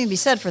 There's something to be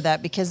said for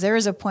that, because there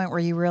is a point where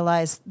you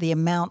realize the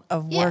amount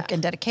of work Yeah.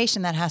 and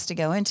dedication that has to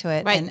go into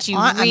it. Right. And Do you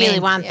really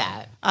want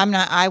that?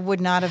 I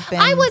would not have been.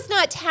 I was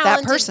not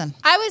talented. person.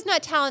 I was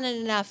not talented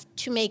enough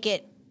to make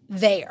it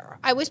there.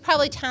 I was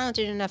probably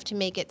talented enough to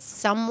make it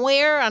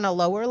somewhere on a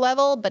lower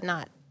level, but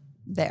not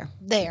there.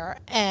 there.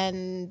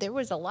 And there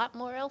was a lot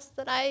more else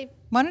that I,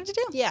 Wanted to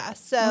do. yeah.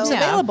 So, was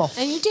available.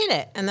 And you did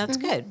it, and that's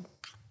good.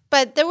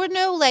 but there were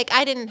no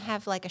I didn't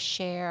have like a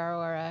Cher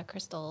or a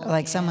Crystal.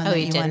 Like someone that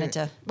you you wanted didn't.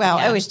 to. Well,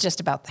 Yeah. it was just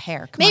about the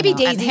hair. Come Maybe on now.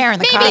 Daisy. And the hair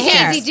and the maybe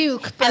costumes. Daisy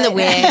Duke. And the but-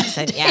 wigs.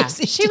 And, yeah.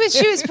 She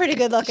was pretty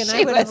good looking.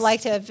 I would have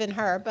liked to have been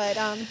her,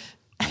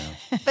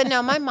 but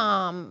no, my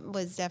mom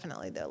was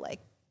definitely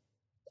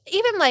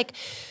even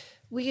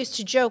we used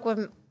to joke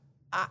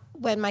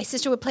when my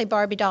sister would play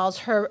Barbie dolls,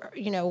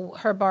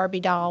 her Barbie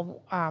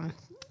doll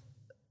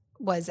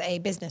was a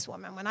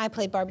businesswoman. When I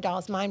played Barbie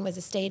dolls, mine was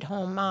a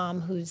stay-at-home mom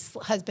whose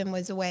husband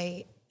was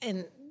away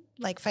in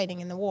fighting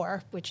in the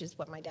war, which is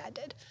what my dad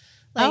did.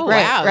 Oh,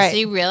 Right, wow. right. So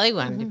you really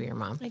wanted to be your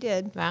mom. I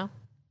did. Wow.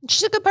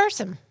 She's a good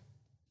person.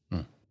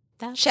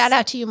 That's, Shout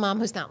out to you, Mom,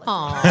 who's not listening.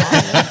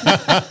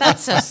 Aw.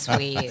 That's so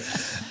sweet.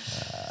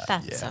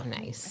 That's so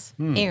nice.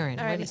 Aaron,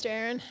 All right, what Mr.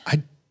 Aaron.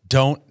 I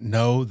don't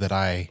know that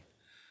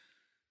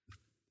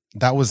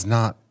that was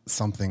not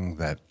something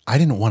that I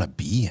didn't want to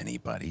be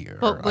anybody, or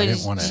But I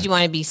didn't want to. did you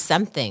want to be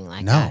something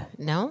like No. that?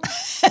 No?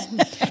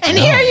 And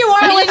here you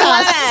are with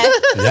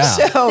us. Yeah.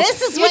 So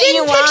This is You what you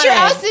didn't picture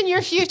wanted. us in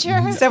your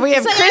future. So we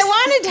have So I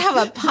wanted to have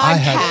a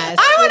podcast.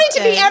 I wanted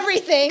to be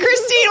everything.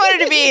 Christine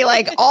wanted to be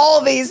like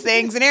all these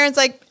things, and Aaron's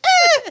like,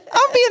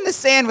 I'll be in the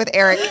sand with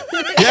Eric.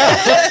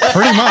 Yeah,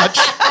 pretty much.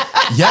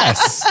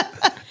 Yes.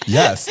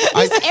 Yes.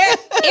 Aaron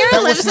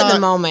that lives was in the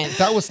not- moment.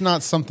 That was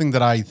not something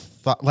that I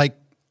thought,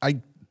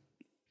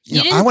 you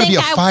know, didn't I want to be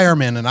a think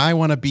fireman and I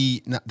want to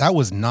be, that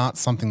was not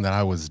something that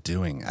I was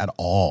doing at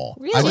all.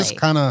 I Really? just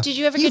kind of Did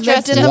you ever You get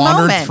dressed lived in in the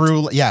wandered moment.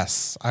 through.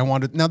 Yes, I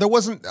wanted. Now there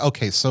wasn't,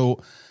 okay. So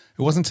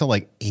it wasn't until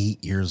like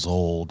 8 years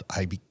old,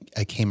 I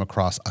came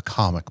across a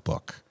comic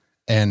book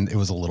and it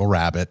was a little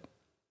rabbit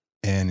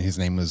and his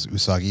name was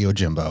Usagi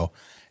Yojimbo.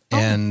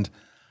 And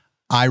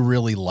I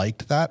really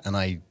liked that. And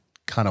I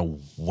kind of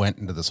went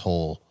into this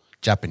whole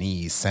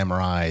Japanese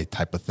samurai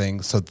type of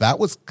thing. So that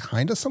was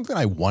kind of something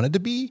I wanted to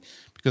be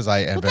because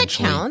I That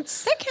eventually,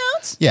 counts. That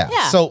counts. yeah.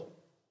 Yeah. So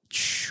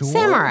sure.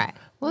 Samurai.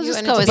 We'll just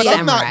wanted go to with be But a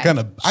I'm samurai. not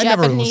gonna. I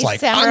never was Japanese like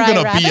samurai I'm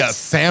gonna be a rabbits?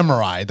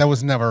 samurai. That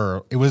was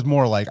never. It was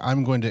more like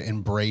I'm going to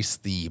embrace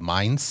the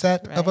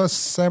mindset of a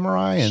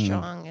samurai and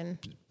strong and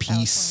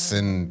peace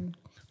and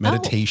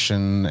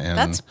meditation and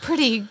That's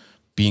pretty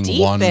being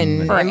deep one.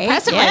 and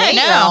impressive for Yeah, I an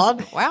know.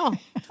 8-year-old. Wow.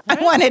 I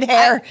wanted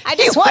hair. I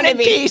just He wanted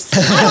wanted peace.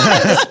 I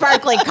wanted the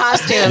sparkly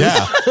costumes.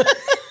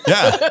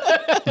 yeah,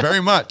 yeah, very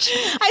much.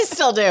 I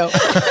still do.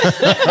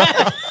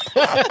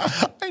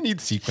 I need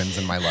sequins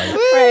in my life.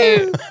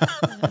 Right.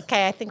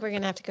 okay, I think we're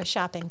gonna have to go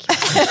shopping.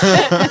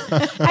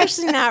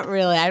 Actually, not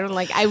really. I don't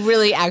like. I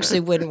really actually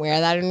wouldn't wear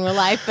that in real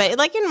life. But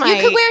like in my,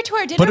 You could wear it to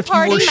our dinner But if you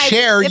party. were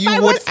Cher, if you I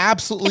would was-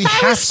 absolutely if I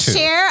have was to.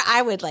 Cher,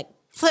 I would like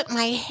flip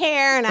my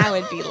hair and I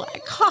would be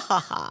like, ha ha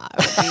ha.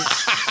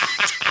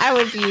 I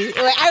would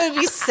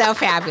be so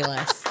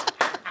fabulous.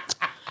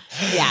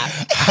 Yeah.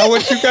 How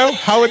would you go?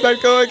 How would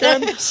that go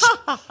again?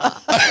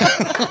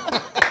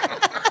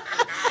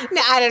 No,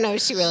 I don't know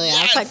if she really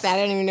acts like that.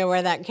 I don't even know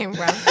where that came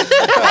from. But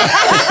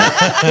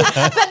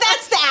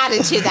that's the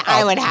attitude that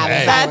I would have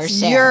if I were That's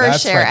Cher. your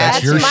That's share. right,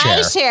 that's your my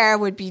Cher. Cher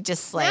would be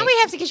just like now we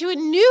have to get you a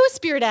new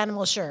spirit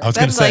animal shirt. I was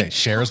going to That's say, like-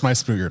 Cher is my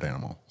spirit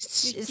animal.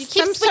 You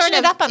keep switching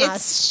it up on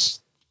us.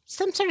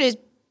 Some sort of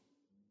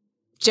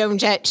Joan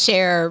Jett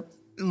Cher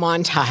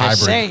montage.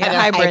 Hybrid. There you go,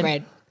 I don't-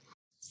 hybrid.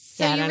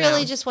 So Yeah, I you don't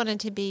really know. just wanted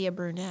to be a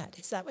brunette.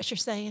 Is that what you're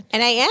saying?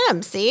 And I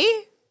am.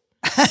 See?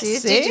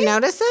 Did you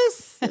notice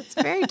this? It's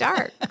very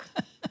dark.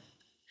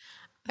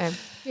 I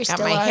You're got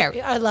still my hair.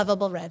 a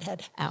lovable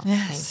redhead. Oh,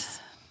 Yes. thanks.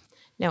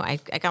 No, I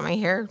got my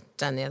hair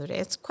done the other day.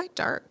 It's quite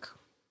dark.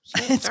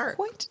 It's dark.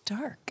 quite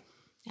dark.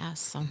 Yeah,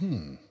 so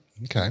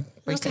Okay.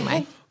 bracing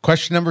my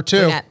Question number 2.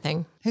 that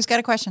thing. Who's got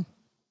a question?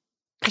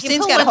 I can Christine's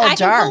pull got a one- whole I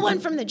jar. can pull one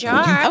from the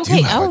jar. Do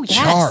Okay. have Oh, a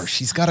jar. yes.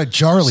 She's got a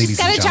jar, ladies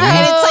Got and a jar,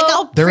 gentlemen. and it's like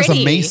all There's a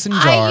pretty. mason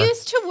jar. I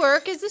used to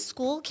work as a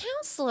school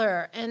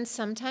counselor, and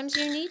sometimes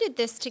you needed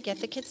this to get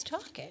the kids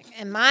talking.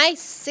 And my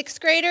 6th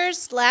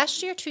graders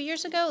last year, 2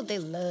 years ago, they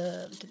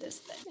loved this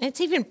thing.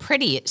 It's even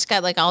pretty. It's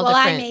got like all Well,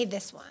 I different. made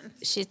this one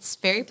It's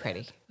very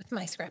pretty. with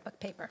my scrapbook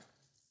paper.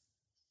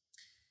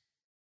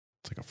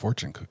 It's like a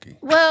fortune cookie.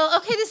 Well,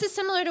 okay, this is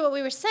similar to what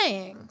we were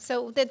saying.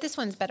 So that this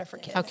one's better for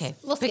kids. Okay,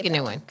 we'll pick skip a new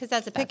that one. because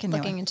that's about Pick a new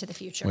looking one. into the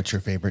future. What's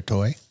your favorite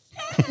toy?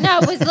 No,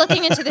 it was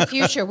looking into the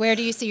future. Where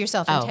do you see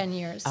yourself in Oh. 10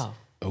 years? Oh.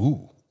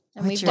 Ooh.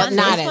 And we've What's your done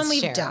Not this as one.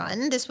 We've Cher.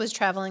 done. This was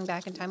traveling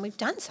back in time. We've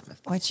done some of this.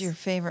 What's your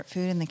favorite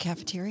food in the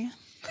cafeteria?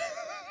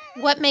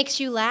 What makes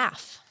you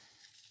laugh?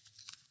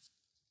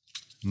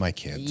 My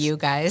kids. You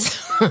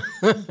guys.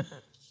 Oh,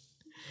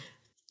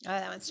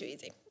 that one's too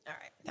easy. All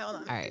right, hold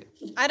on. All right.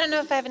 I don't know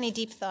if I have any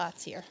deep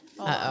thoughts here.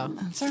 Hold on.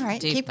 Uh-oh. It's all right.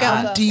 Deep Keep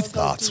thought. going. Deep We'll go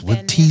thoughts deep with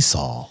in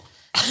T-Sol.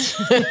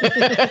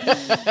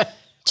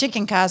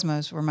 Chicken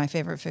Cosmos were my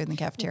favorite food in the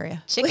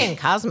cafeteria. Chicken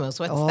Cosmos.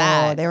 What's Oh,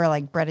 that? they were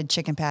like breaded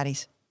chicken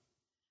patties.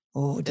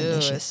 Oh,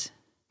 delicious.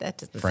 That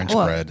doesn't French sound-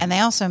 Well, bread. and they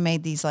also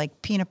made these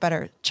like peanut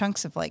butter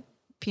chunks of like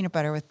peanut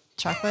butter with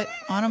chocolate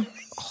on them.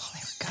 Oh, they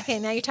were good. Okay,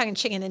 now you're talking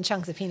chicken and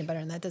chunks of peanut butter,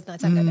 and that does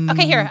not sound good.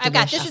 Okay, here, I've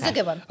got, this is a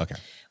good one. Okay.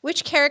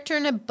 Which character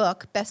in a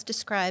book best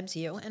describes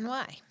you and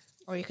why?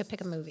 Or you could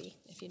pick a movie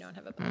if you don't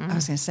have a book. I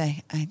was gonna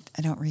say I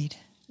don't read.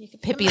 You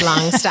could pick Pippi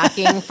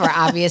Longstocking for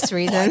obvious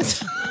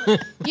reasons.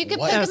 You could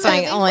What? pick I a was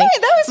saying movie. only Hey,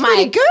 that was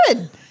pretty my-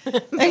 good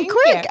and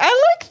quick.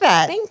 I like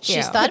that. Thank you.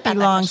 She's thought Pippi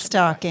about that question.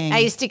 Longstocking. I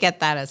used to get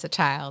that as a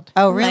child.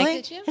 Oh, I'm really?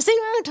 Like, Did you? Has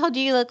anyone ever told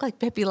you look like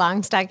Pippi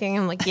Longstocking?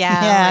 I'm like, yeah.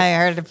 Yeah, like I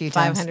heard it a few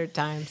times. 500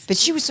 times. But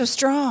she was so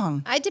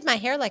strong. I did my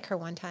hair like her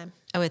one time.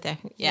 Oh, with the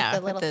yeah,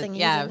 the little thingies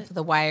yeah, in it.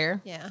 the wire.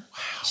 Yeah.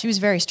 She was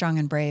very strong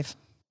and brave.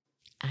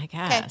 I Okay,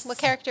 guess. what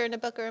character in a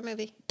book or a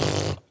movie?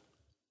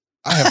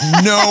 I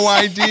have no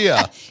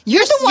idea.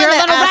 You're the one you're a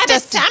that little asked rabbit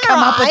us to come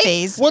up with samurai.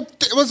 these. What?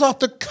 It was off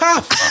the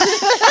cuff.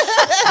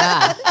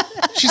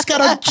 She's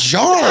got a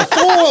jar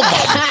full of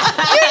them.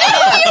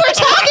 You were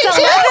talking It's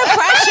a lot of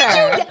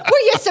pressure. Were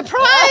you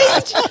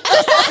surprised?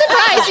 Does this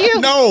surprise you?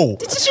 No.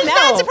 This should No.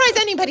 not surprise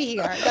anybody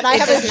here that I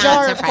have does a not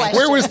jar of surprise questions.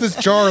 Where was this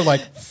jar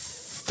like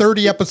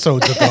 30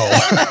 episodes ago?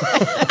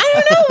 I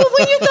don't know.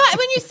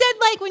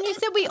 But when you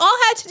said we all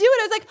had to do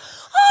it, I was like,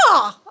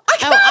 oh, I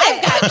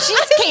got it. She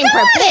came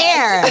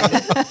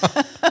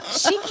prepared.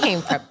 She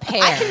came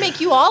prepared. I can make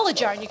you all a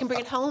jar and you can bring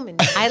it home and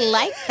I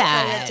like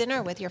have that.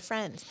 dinner with your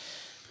friends.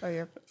 Or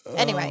your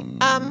anyway.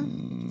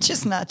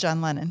 Just not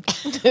John Lennon.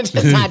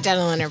 Todd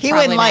Gentleman. He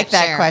wouldn't like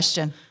that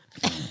question.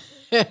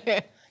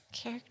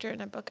 Character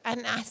in a book.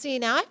 And I see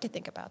now I have to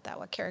think about that.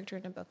 What character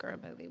in a book or a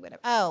movie would have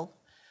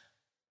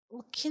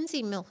Well,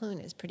 Kinsey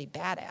Milhoon is pretty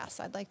badass.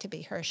 I'd like to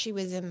be her. She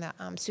was in the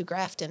Sue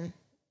Grafton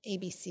A,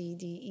 B, C,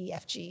 D, E,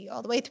 F, G,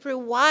 all the way through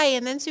Y,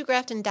 and then Sue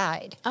Grafton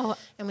died. Oh.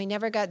 And we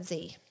never got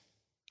Z.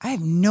 I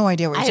have no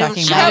idea what I you're don't-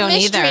 talking She about. wrote don't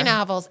mystery either.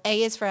 novels.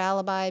 A is for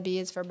alibi, B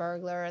is for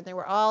burglar, and there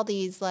were all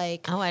these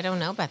like. Oh, I don't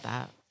know about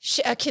that.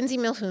 Kinsey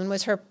Milhoon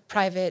was her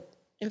private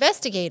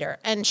investigator,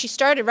 and she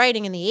started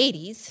writing in the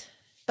 80s,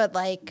 but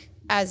like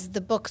as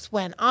the books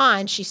went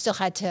on, she still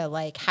had to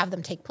like have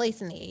them take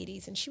place in the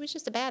 80s, and she was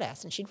just a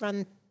badass, and she'd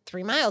run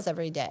 3 miles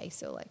every day.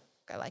 So like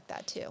I like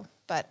that too.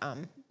 But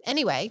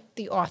anyway,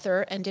 the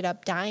author ended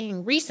up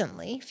dying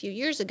recently, a few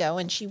years ago,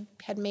 and she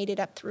had made it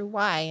up through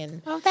Y,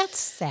 and Oh,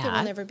 that's there will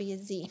sad. never be a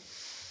Z.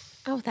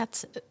 Oh,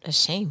 that's a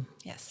shame.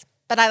 Yes,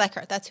 but I like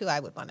her. That's who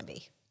I would want to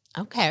be.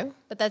 Okay.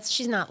 But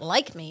she's not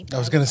like me. I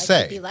was going going to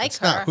say, be like it's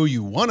her. not who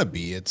you want to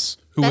be. It's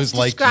who Best is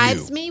like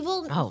describes you. me.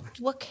 Well, Oh.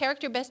 what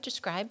character best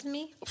describes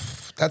me?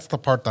 That's the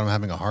part that I'm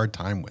having a hard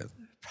time with.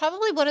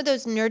 Probably one of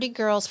those nerdy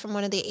girls from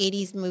one of the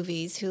 80s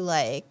movies who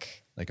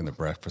like, Like in the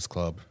Breakfast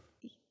Club.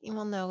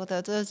 well, no,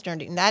 that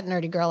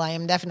nerdy girl, I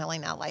am definitely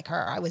not like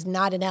her. I was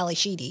not an Ally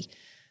Sheedy.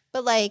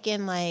 But like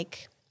in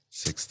like,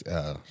 16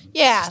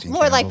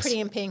 more like Candles. Pretty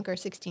in Pink or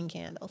 16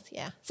 Candles.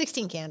 Yeah,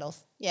 16 Candles.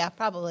 Yeah,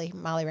 probably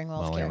Molly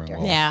Ringwald's Molly character.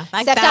 Ringwald. Yeah.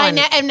 Like Except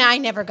that one. I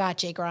never got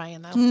Jake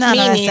Ryan though. None Me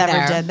of us neither.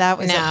 ever did. That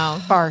was a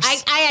farce.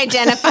 I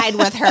identified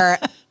with her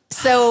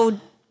so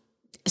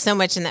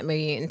much in that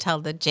movie until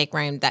the Jake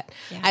Ryan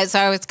so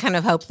I always kind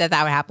of hoped that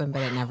would happen,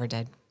 but it never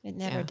did. It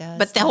never does.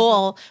 But the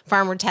whole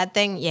Farmer Ted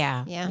thing,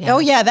 yeah. Yeah. Oh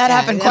yeah, that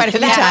happened quite a few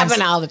that times.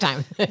 happened all the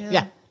time.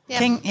 Yeah.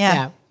 King,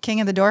 Yeah.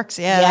 King of the Dorks.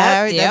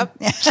 Yeah. Yep.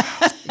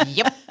 that-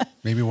 Yep.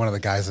 Maybe one of the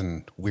guys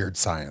in Weird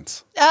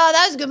Science. Oh,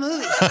 that was a good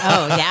movie.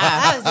 Oh, yeah.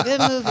 That was a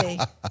good movie.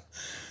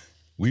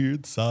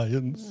 Weird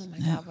Science. Oh my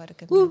God, what a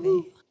good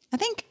movie. I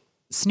think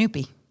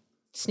Snoopy.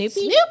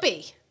 Snoopy?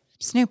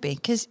 Snoopy.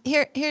 Because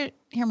hear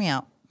me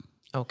out.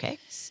 Okay.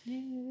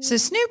 So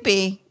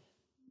Snoopy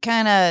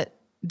kind of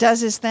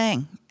does his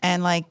thing,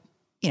 and like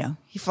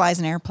he flies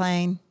an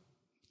airplane.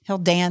 He'll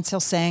dance. He'll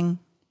sing.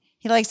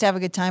 He likes to have a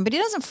good time, but he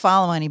doesn't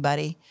follow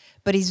anybody.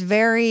 But he's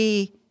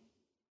very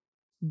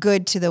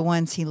good to the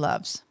ones he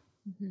loves.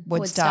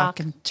 Woodstock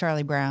and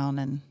Charlie Brown,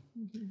 and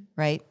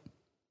right.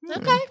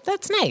 Okay.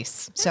 That's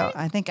nice. So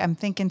I think I'm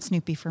thinking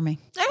Snoopy for me.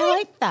 I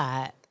like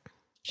that.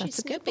 She's That's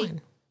a good Snoopy.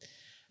 one.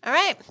 All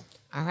right.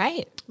 All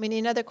right. We need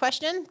another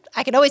question.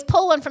 I could always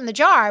pull one from the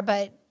jar,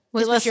 but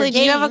Wait, this was your Leslie,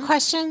 do you have a game.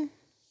 question?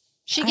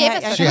 She gave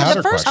us She one. had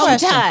the her first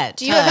question. question.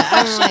 Do you have a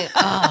question? I'm like,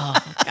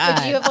 oh, God.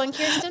 Do you have one,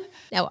 Kirsten?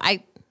 No,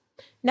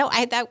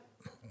 I thought.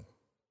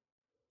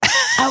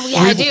 Oh, yeah,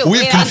 I do.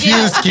 We've Wait, I do.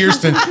 confused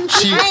Kirsten.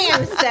 I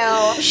am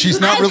so. She's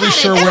not I've really had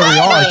sure it- where we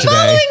are today.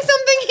 Following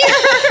something here.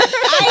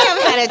 I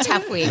have had a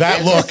tough week.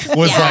 That I look just-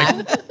 was yeah.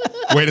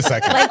 like, wait a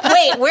second. Like,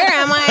 wait, where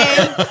am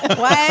I?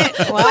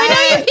 What?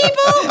 What?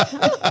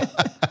 People,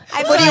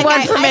 What do you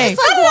want from me? I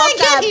just like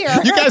walked up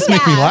here? You guys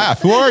make me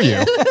laugh. Who are you?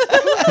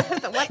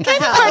 What the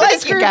hell? I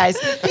like you guys.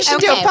 You should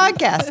do a Okay.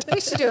 podcast. We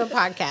should do a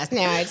podcast.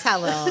 No, I just had a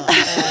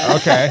little.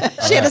 Okay.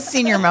 She had a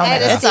senior moment.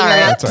 had a It's all senior- right.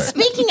 That's all right.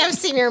 Speaking of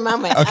senior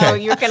moment, Okay. oh,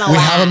 you're gonna we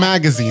laugh. have a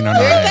magazine on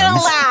our You're gonna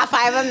hands. laugh.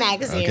 I have a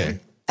magazine.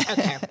 Okay.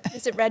 Okay.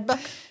 Is it Redbook?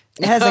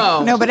 It has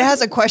No. no, but it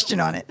has a question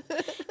on it.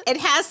 It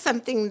has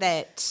something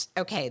that.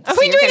 Okay. Are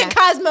we doing a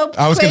Cosmo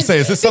I was going to quiz? say,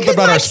 is this something Because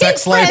about my our kid's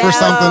sex life or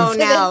friend-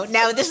 something?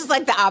 No. This is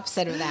like the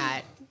opposite of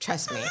that.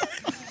 Trust me.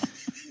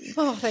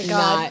 Oh, thank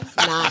God.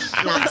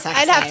 Not sex.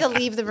 I'd have to life.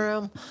 leave the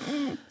room.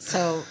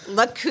 So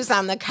look who's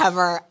on the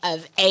cover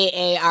of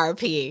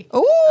AARP.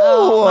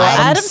 Ooh,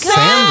 Adam Sandler.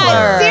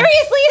 Sandler.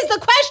 Seriously is the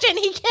question.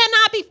 He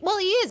cannot be. Well,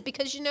 he is,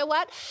 because you know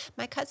what?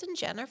 My cousin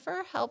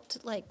Jennifer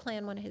helped like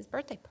plan one of his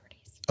birthday parties.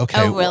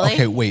 Okay. Oh, really?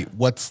 Okay, wait.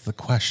 What's the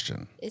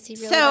question? Is he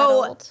really that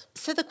old?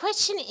 So the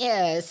question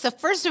is, so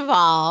first of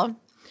all,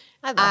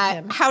 I love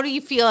him. how do you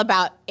feel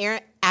about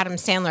Adam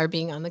Sandler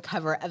being on the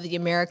cover of the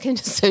American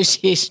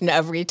Association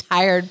of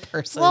Retired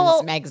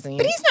Persons magazine?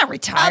 But he's not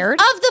retired.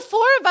 Of the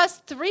four of us,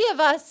 three of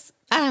us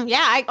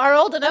I are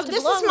old enough to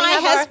This belong. is We my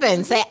have our-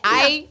 husband. Say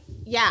I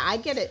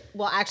get it.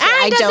 Well, actually,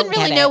 Aaron I doesn't don't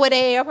really get know it. what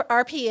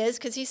AARP is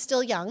because he's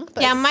still young.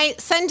 But Yeah, my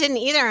son didn't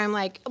either. I'm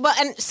like, well,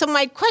 and so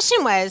my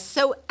question was,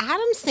 so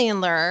Adam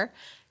Sandler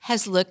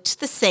has looked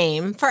the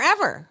same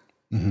forever.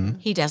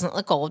 He doesn't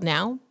look old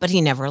now, but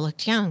he never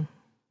looked young.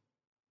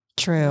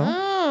 True.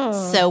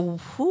 So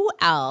who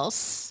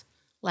else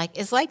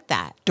is like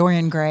that?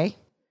 Dorian Gray.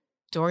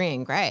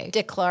 Dorian Gray,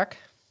 Dick Clark.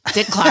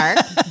 Dick Clark.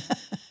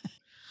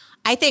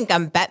 I think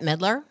Bette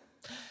Midler.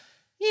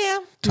 Yeah.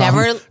 Tom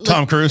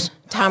Cruise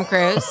Tom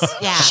Cruise.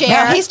 Yeah.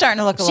 Yeah, he's starting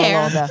to look a little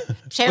Cher. old though.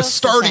 Cher was looks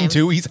the starting same.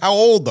 to. He's how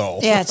old though?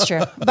 Yeah, it's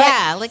true.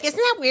 Yeah, isn't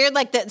that weird?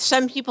 Like that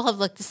some people have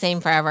looked the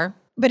same forever.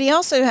 But he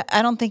also,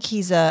 I don't think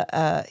he's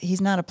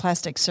he's not a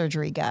plastic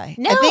surgery guy.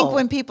 I No. think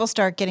when people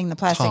start getting the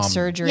plastic Tom.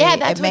 surgery, Yeah,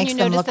 that's it when makes you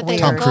them notice look that they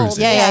weird. Tom look Cruise old.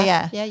 is.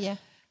 Yeah. Yeah.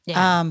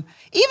 Yeah.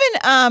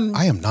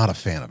 I am not a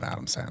fan of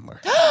Adam Sandler.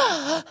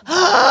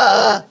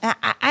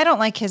 I don't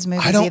like his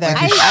movies I don't either. like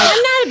I'm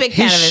not a big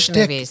fan of his shtick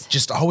movies.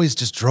 just always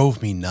just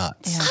drove me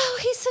nuts. Oh,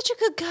 he's such a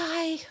good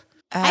guy.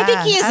 I think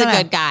he is I a don't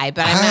know. good guy,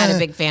 but I'm not a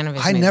big fan of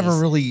his I movies. never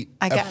really,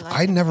 I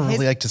I never really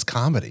his- liked his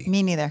comedy.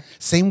 Me neither.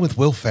 Same with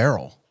Will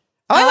Ferrell.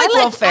 Oh, I like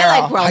Will Ferrell. I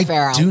like Will I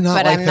Ferrell. do not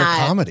but like I'm their not,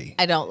 comedy.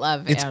 I don't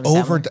love It's Adam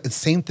over. Sandler.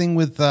 Same thing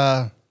with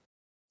Oh,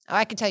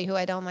 I can tell you who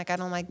I don't like. I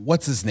don't like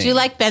what's his name? Do you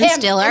like Ben him,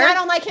 Stiller? and I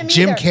don't like him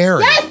Jim either. Carrey?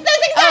 Yes, that's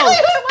exactly Oh, who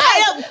it was.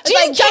 I don't- It's Jim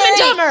like Dumb and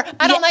Carrey. Dumber.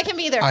 I don't like him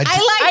either. I I do- like knew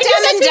Dumb and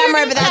that's what you were Dumber,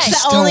 gonna but that's say. the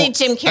just only don't-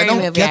 Jim I Carrey don't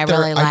movie get I their-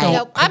 really I like. don't-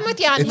 Nope, I'm with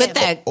you on It's- him. With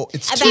the,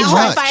 it's the too whole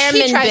much.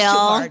 Fireman He tries too Bill.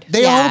 hard.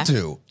 They Yeah. all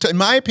do. In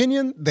my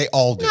opinion, they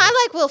all do. No, I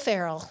like Will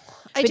Ferrell.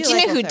 I But do do you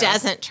like know Will who Ferrell.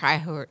 doesn't try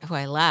who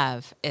I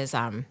love is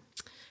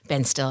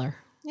Ben Stiller.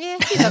 Yeah,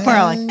 he's okay. We're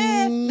all like,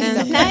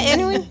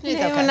 Anyone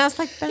okay. else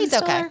like Ben He's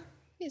Stiller? okay.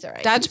 He's all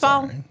right.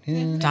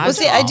 Dodgeball. well,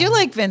 see, I do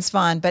like Vince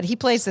Vaughn, but he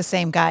plays the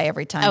same guy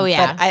every time. Oh,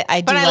 yeah. But I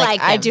do But I like,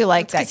 like I him. do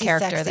like It's that 'cause he's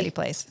character sexy. that he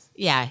plays.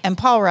 Yeah. And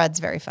Paul Rudd's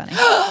very funny.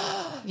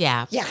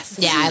 Yeah. Yes.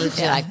 Yeah, I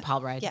do like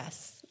Paul Rudd.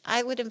 Yes,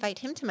 I would invite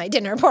him to my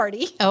dinner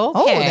party. Okay.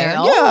 Oh, there you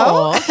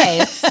go. Okay.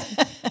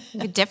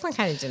 It's a different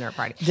kind of dinner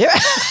party. There-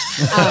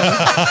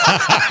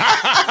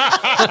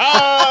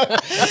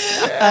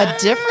 a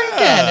different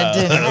kind of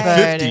dinner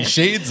party. 50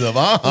 Shades of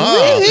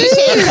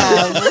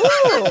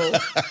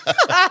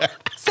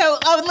So,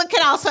 look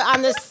at also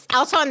on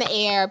on the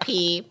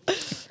AARP,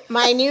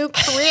 my new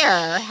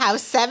career, how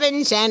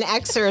 7 Gen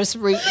Xers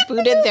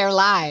rebooted their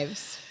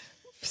lives.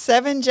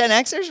 7 Gen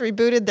Xers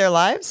rebooted their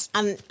lives.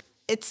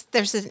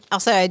 There's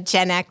also a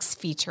Gen X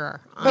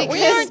feature. But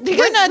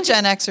we're not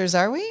Gen Xers,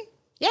 are we?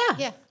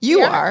 Yeah.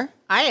 You are.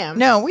 I am.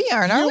 No, we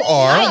aren't, are You we?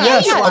 are. Yeah,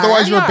 Yes. you are.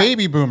 Otherwise, you're a You are.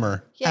 baby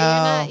boomer. Yeah,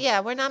 you're not. Yeah,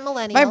 we're not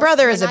millennials. My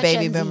brother We're is a not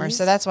baby Gen boomer, Zs.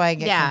 so that's why I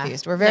get Yeah.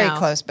 confused. We're very No.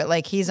 close, but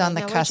like he's on the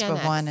No, we're cusp Gen of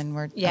X. one, and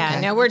we're Yeah,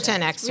 okay. no, we're Gen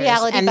Xers.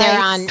 Reality and they're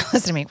on. bites.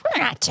 Listen to me,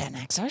 we're not Gen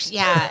Xers.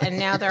 Yeah, and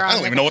now they're on. I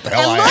don't even know what the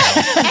hell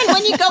I am. And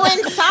when you go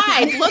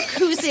inside, look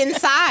who's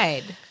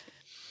inside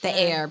the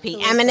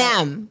AARP.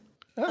 Eminem.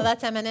 Oh,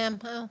 that's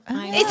Eminem. Oh.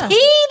 yeah. Is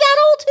he that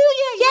old too?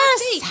 Yeah.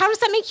 Yes. How does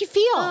that make you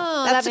feel?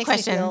 Oh, That's that the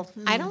makes me question. feel,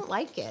 I don't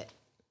like it.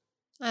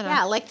 I don't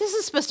Yeah, know. like this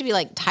is supposed to be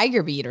like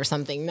Tiger Beat or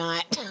something,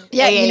 not.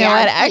 Yeah, you know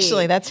what? AARP.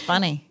 Actually, that's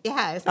funny.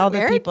 yeah, is that All the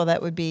weird? people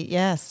that would be,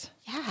 yes.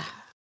 Yeah.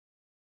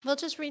 We'll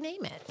just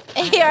rename it.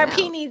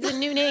 AARP needs a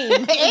new name.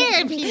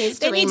 AARP needs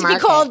to They need to be remarket.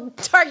 called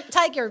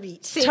Tiger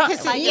Beat. See,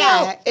 'cause, You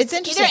yeah, know, it's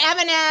interesting. Either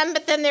Eminem,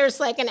 but then there's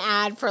like an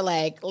ad for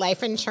like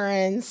life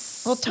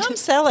insurance. Well, Tom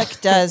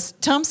Selleck does.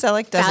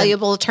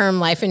 Valuable term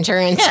life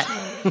insurance.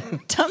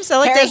 Tom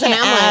Selleck Harry does an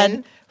Hamlin.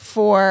 ad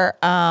for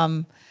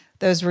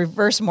those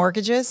reverse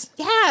mortgages,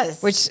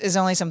 Yes. which is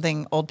only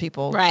something old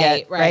people right,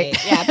 get,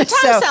 right. Yeah, but Tom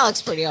So-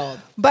 Selleck's pretty old.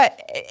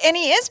 But and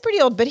he is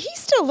pretty old, but he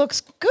still looks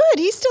good.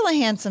 He's still a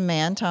handsome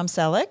man, Tom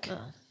Selleck.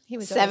 He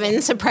was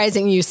 7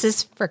 surprising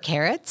uses for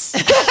carrots.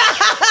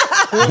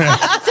 So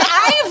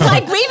I've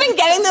like we've been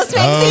getting this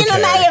magazine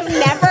and I have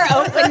never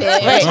opened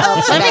it. Wait, until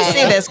let me today.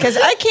 see this because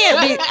I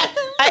can't be.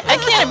 I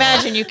can't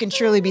imagine you can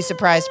truly be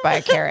surprised by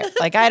a carrot.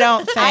 Like I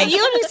don't think You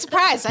would be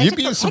surprised. I You'd took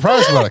be a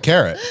surprised about a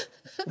carrot.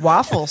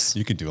 waffles.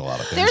 You could do a lot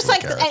of things. There's with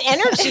like carrots. an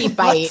energy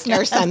bite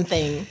or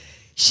something.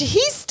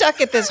 He's stuck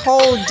at this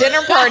whole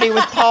dinner party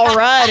with Paul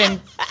Rudd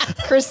and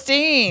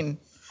Christine.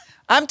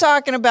 I'm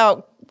talking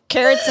about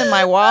carrots in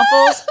my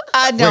waffles.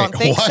 I don't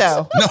Wait, think what?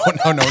 so.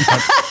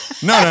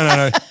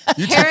 No.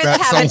 You took Carrots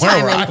that have a somewhere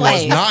time where and I was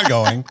place. not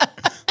going.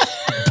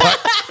 But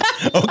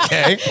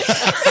okay.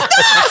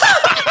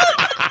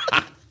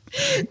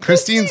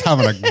 Christine's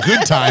having a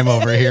good time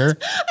over here.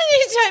 I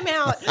need time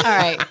out. All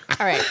right.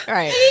 I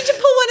need to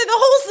pull one of the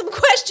wholesome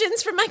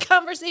questions from my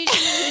conversation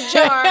in the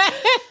jar.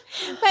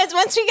 But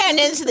once we got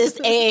into this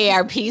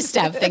AARP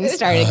stuff, things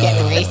started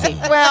getting racy.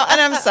 Well, and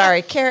I'm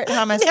sorry, carrot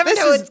hummus. Never this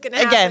know is what's gonna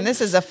again. happen.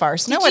 This is a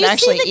farce. No Did one you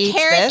actually see the eats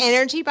carrot this.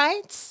 energy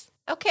bites?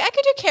 Okay, I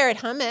could do carrot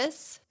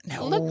hummus.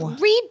 No. Look,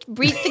 read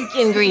the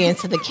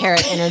ingredients of the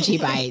carrot energy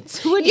bites.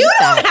 Who would You eat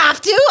don't that?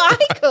 have to. I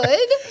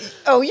could.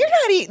 Oh, you're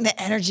not eating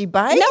the energy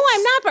bites. No,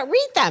 I'm not. But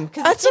read them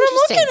because That's what I'm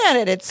looking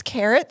at. It's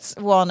carrots,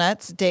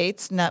 walnuts,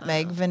 dates,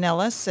 nutmeg,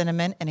 vanilla,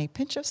 cinnamon, and a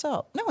pinch of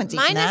salt. No one's eating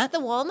Minus that. the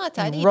walnuts,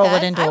 I'd And eat roll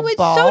that. it into I a would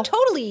ball. so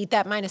totally eat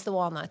that minus the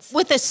walnuts.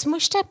 With a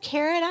smushed up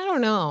carrot, I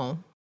don't know.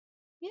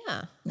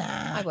 Yeah, Nah,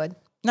 I would.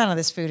 none of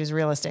this food is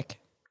realistic.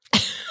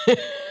 She's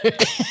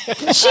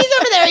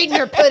over there eating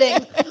her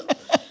pudding.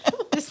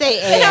 To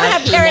say don't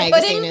have AARP carrot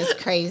magazine pudding? is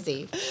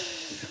crazy.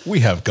 We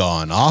have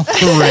gone off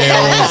the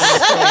rails.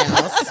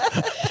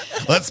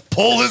 Let's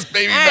pull this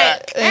baby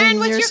back. Aaron,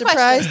 what's you're your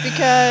surprised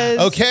because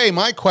Okay,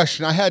 my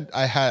question. I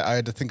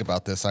had to think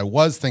about this. I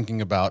was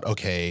thinking about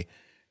and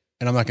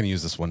I'm not going to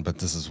use this one,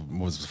 but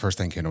was the first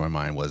thing that came to my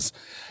mind was,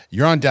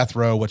 you're on death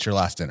row. What's your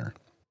last dinner?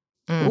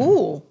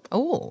 Ooh,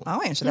 Oh,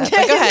 I'll answer that.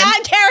 But go ahead.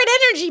 Not carrot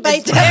energy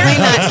bites. it's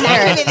not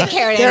going to be the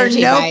carrot There are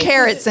energy no bites.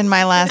 carrots in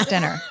my last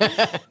dinner.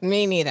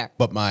 Me neither.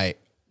 But my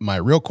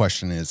real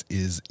question is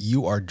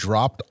you are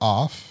dropped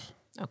off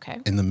Okay.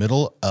 in the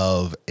middle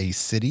of a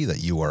city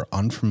that you are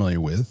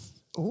unfamiliar with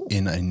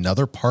in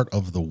another part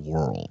of the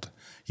world.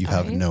 You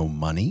have no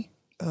money.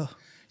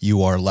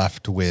 You are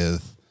left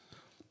with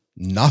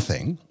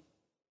nothing.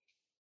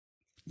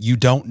 You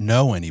don't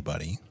know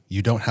anybody.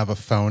 you don't have a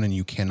phone and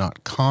you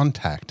cannot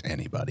contact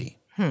anybody.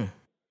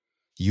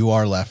 You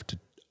are left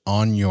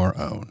on your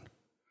own.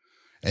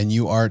 And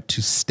you are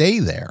to stay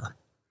there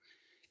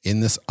in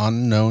this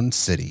unknown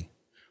city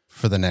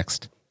for the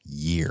next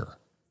year.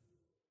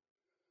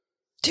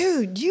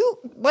 Dude, you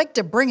like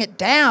to bring it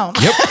down.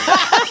 Yep.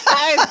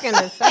 I was going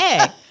to say,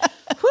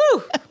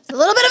 whew. It's a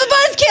little bit of a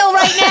buzzkill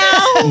right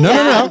now.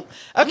 No.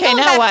 Okay, Going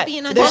now back to what?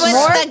 being on There's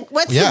the- more?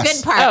 What's Yes. the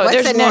good part? Oh, What's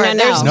there's the more. no?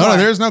 There's No, more.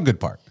 there's no good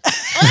part.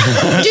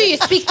 Do you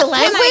speak the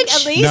language?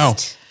 At least? No.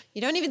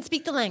 You don't even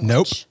speak the language.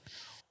 Nope.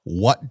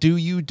 What do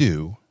you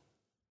do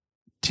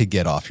to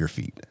get off your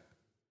feet?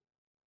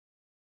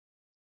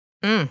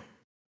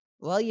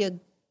 Well, you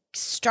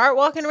start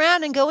walking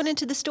around and going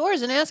into the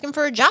stores and asking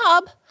for a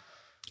job.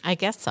 I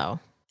guess so.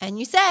 And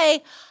you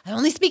say, I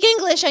only speak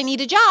English. I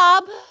need a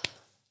job.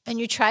 And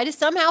you try to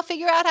somehow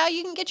figure out how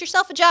you can get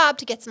yourself a job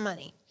to get some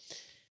money.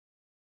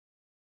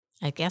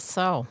 I guess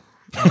so.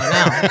 I don't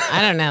know.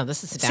 I don't know.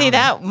 This is a See downer.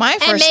 that? My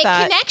And first make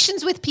thought.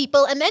 connections with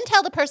people and then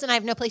tell the person I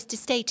have no place to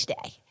stay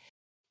today.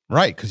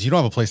 Right, because you don't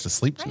have a place to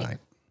sleep tonight.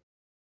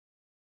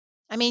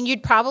 I mean,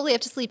 you'd probably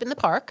have to sleep in the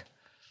park.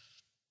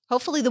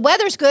 Hopefully the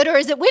weather's good, or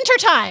is it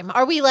wintertime?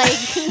 Are we like,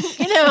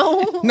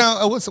 No,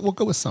 we'll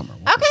go with summer.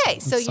 Okay,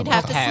 so you'd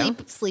have to Okay.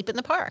 sleep in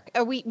the park.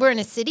 We're in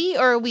a city,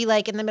 or are we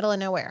like in the middle of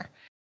nowhere?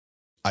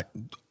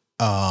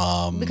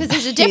 Because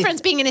there's a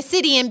difference being in a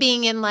city and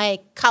being in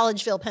like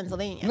Collegeville,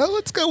 Pennsylvania. No,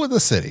 let's go with the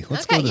city.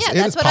 Let's go Okay, with this. yeah,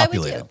 It that's is what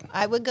populated. I would do.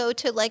 I would go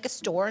to like a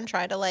store and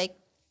try to like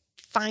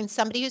find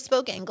somebody who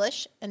spoke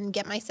English and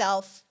get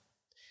myself,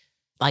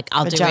 Like,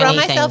 I'll do Throw throw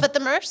anything. myself at the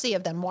mercy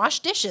of them,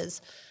 wash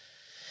dishes,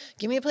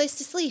 give me a place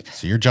to sleep.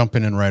 So you're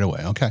jumping in right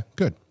away. Okay,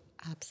 good.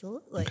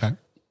 Absolutely. Okay.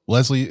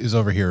 Leslie is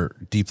over here,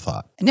 deep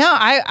thought. No,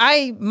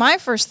 my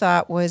first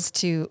thought was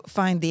to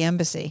find the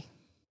embassy.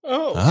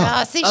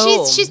 See,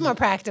 Oh. she's more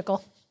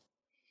practical.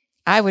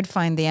 I would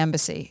find the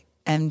embassy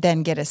and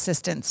then get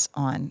assistance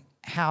on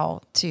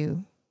how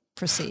to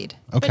proceed.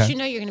 Okay. But you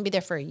know you're going to be there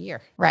for a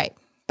year. Right.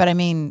 But I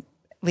mean,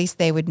 at least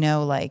they would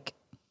know, like,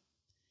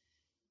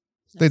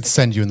 They'd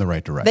send you in the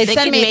right direction. they They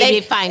send could me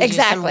maybe they, find you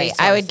some exactly.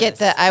 I would get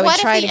resources. the. I would What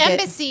try if to the get.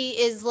 embassy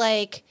is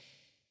like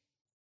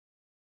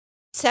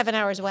 7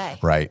 hours away?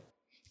 Right.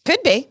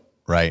 Could be,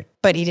 Right.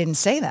 but he didn't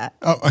say that.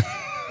 Oh,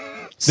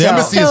 So- the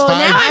embassy is So fine.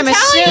 now I'm, I'm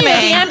telling you,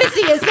 assuming- the embassy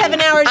is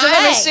 7 hours away.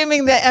 I'm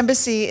assuming the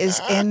embassy is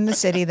in the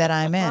city that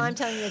I'm in. Well, I'm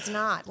telling you, it's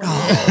not.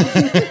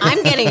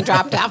 I'm getting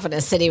dropped off in a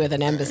city with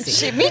an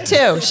embassy. Me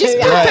too. She's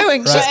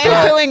poo-pooing. She's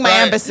poo-pooing my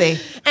embassy.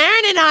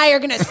 Aaron and I are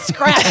going to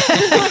scrap.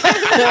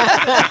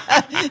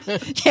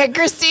 Yeah,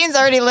 Christine's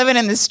already living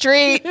in the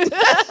street,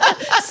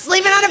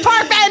 Sleeping on a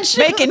park bench.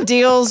 making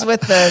deals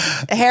with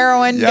the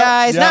heroin Yep,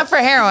 guys. yep. Not for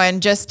heroin,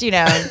 just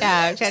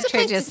Yeah, Just a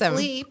place to some.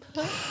 sleep.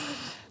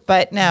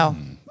 But no,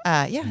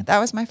 yeah, that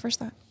was my first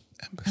thought.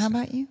 How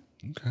about you,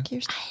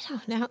 Kirsten? I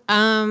don't know.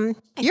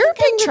 I You're a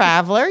think big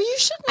traveler. You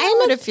should know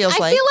what it feels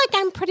like. I feel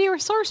like I'm pretty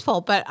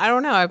resourceful, but I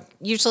don't know. I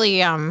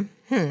usually,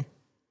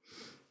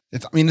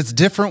 It's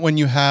different when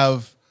you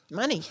have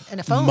Money and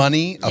a phone.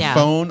 money, a Yeah.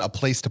 phone, a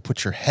place to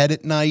put your head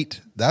at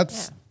night.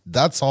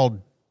 That's all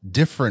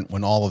different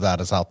when all of that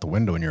is out the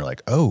window and you're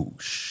like, oh,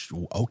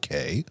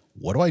 okay,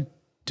 what do I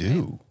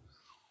do?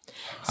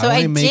 How so do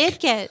I make did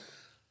get.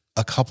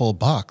 a couple of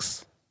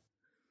bucks.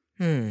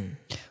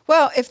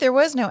 Well, if there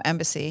was no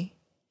embassy,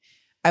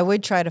 I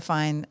would try to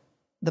find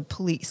the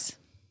police.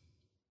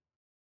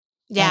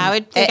 Yeah, I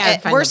would think I would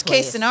At find worst the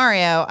case police.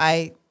 scenario,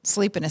 I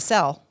sleep in a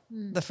cell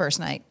the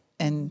first night,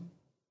 and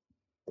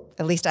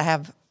at least I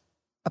have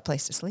a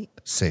place to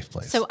sleep. Safe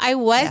place. So I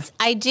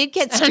did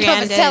get I don't know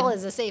if a stranded. cell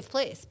is a safe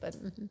place, but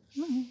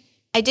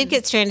I did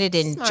get stranded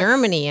in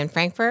Germany, in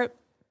Frankfurt,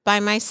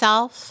 by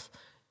myself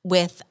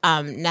with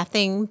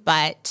nothing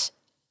but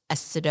a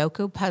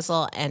Sudoku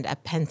puzzle and a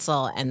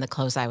pencil and the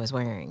clothes I was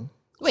wearing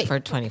for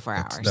 24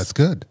 hours. That's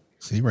good.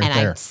 See, right and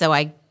there. so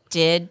I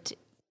did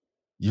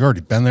You've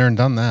already been there and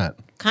done that.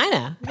 kind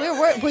of. where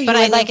were you? But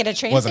I like at a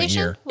train Wasn't a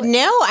station? year.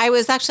 No, I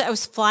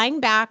was flying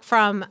back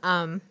from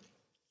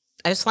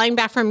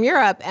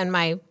Europe, and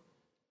my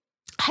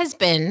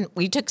husband,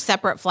 we took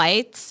separate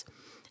flights,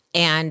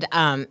 and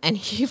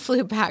he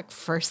flew back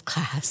first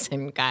class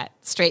and got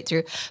straight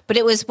through. But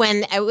it was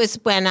when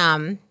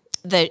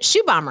the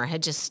shoe bomber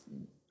had just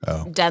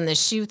done the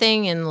shoe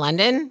thing in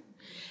London,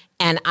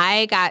 and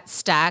I got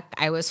stuck.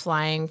 I was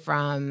flying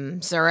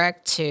from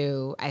Zurich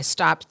I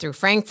stopped through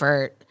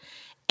Frankfurt,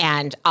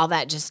 and all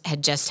that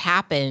had just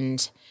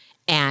happened,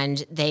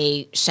 and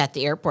they shut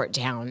the airport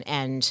down,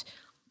 and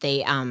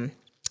they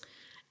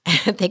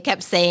they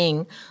kept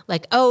saying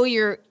like, "Oh,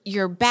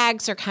 your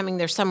bags are coming.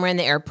 They're somewhere in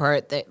the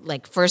airport." That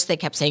like first they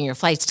kept saying your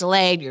flight's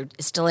delayed.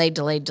 It's delayed,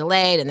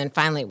 and then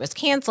finally it was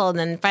canceled.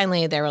 And then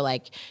finally they were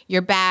like,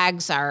 "Your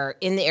bags are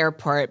in the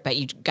airport, but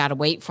you got to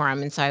wait for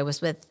them." And so I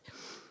was with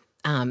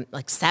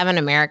like 7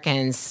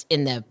 Americans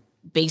in the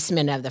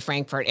basement of the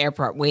Frankfurt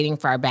airport waiting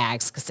for our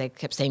bags because they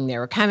kept saying they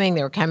were coming.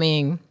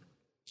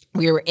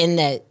 We were in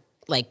the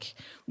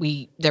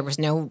there was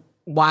no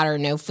water,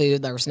 no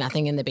food. There was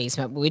nothing in the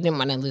basement, but we didn't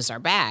want to lose our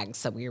bags.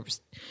 So we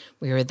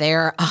were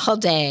there all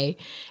day,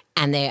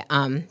 and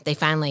they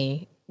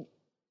finally,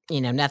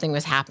 nothing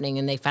was happening.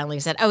 And they finally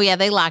said, oh yeah,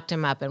 they locked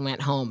him up and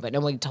went home, but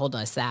nobody told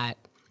us that.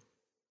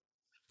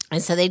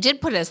 And so they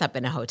did put us up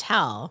in a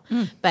hotel,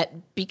 but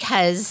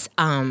because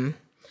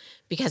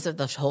of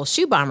the whole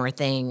shoe bomber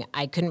thing,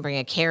 I couldn't bring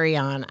a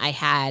carry-on.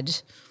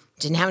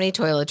 Didn't have any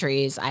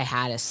toiletries. I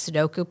had a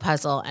Sudoku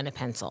puzzle and a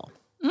pencil.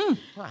 Wow.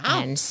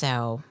 And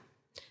so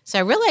I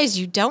realized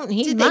you don't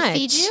need Did much. they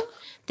feed you?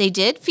 They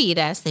did feed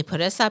us. They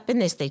put us up in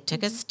this. They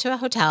took us to a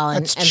hotel.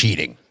 That's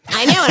cheating.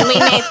 I know.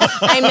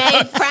 And I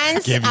made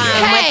friends. Give you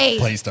Hey. a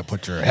place to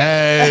put your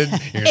head.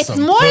 Here's It's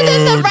some more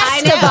than the food.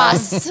 rest of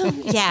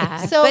us.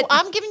 Yeah. So but,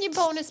 I'm giving you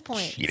bonus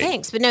point.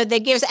 thanks. But no, they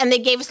gave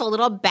us a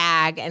little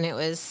bag, and it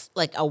was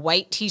like a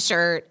white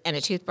T-shirt and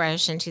a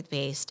toothbrush and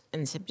toothpaste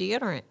and some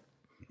deodorant.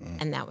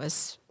 And that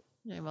was,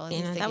 Yeah, well, at you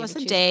least know, they that gave was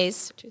you the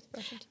days.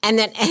 toothbrush and And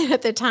then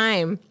at the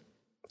time,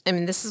 I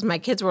mean, this is my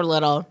kids were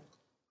little,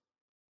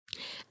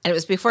 and it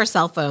was before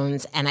cell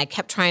phones, and I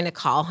kept trying to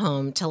call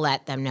home to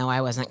let them know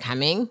I wasn't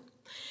coming.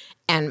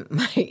 And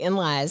my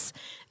in-laws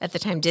at the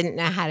time didn't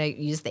know how to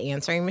use the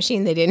answering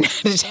machine. They didn't know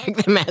how to check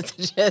the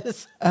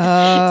messages. So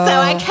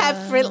I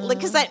kept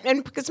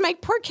because my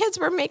poor kids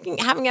were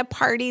having a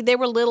party. They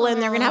were little,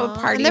 and they're going to have a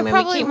party And they're when we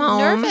probably came home.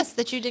 nervous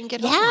that you didn't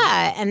get home.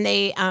 Yeah, and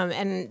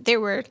they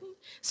were.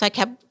 So I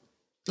kept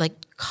like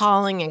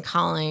calling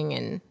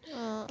and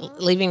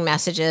leaving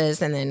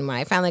messages, and then when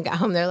I finally got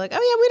home, they're like, "Oh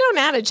yeah, we don't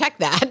know how to check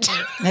that."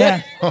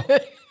 Yeah.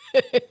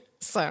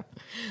 So,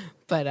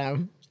 but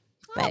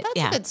that's a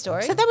yeah, good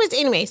story. So that was,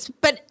 anyways.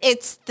 But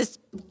it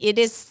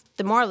is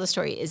the moral of the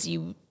story is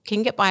you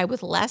can get by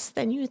with less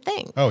than you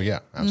think. Oh yeah,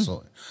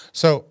 absolutely.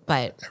 So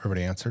But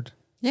everybody answered.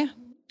 Yeah.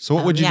 So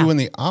what would you yeah. do in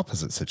the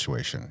opposite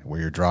situation where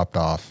you're dropped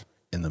off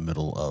in the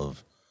middle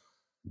of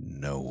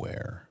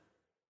nowhere?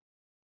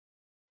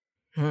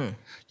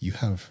 You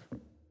have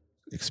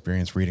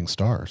experience reading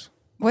stars.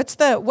 What's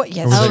the what?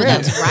 Yes. was Oh, it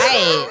that's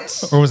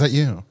right. Or was that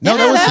you? No,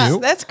 that was you.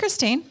 That's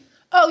Christine.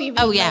 Oh, you mean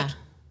Oh yeah,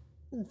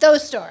 like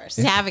those stars.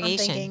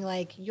 Navigation. I'm thinking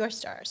like your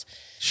stars.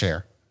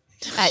 Share.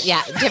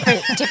 yeah,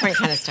 different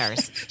kind of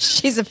stars.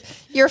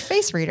 You're a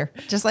face reader,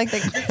 just like the.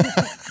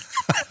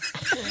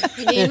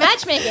 You need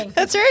matchmaking.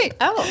 That's right.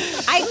 Oh,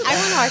 I want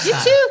to watch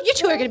that. You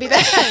two are going to be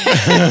best friends.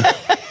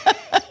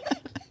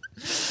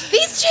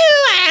 These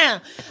two.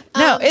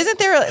 No, isn't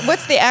there?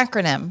 What's the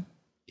acronym?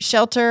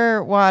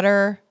 Shelter,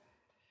 water.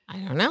 I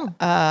don't know.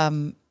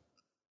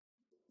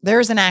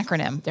 There's an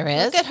acronym. There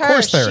is. Look at her. Of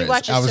course there she is.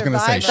 watches I was going to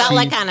say, Survivor. Is that she-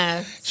 like on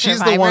a she's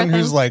the Survivor one thing?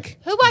 who's like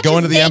Who watches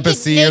going to the naked-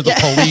 embassy or the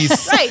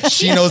police. Right.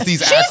 She knows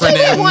these She's who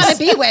acronyms. we want to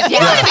be with. Yeah.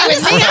 I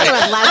was thinking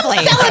with Leslie.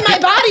 Selling my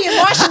body and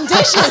washing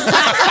dishes.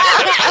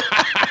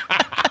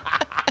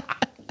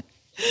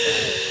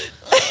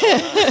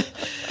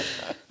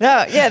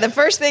 No, yeah. The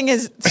first thing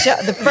is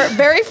the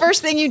very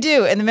first thing you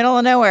do in the middle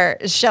of nowhere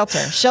is shelter,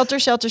 shelter,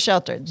 shelter,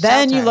 shelter.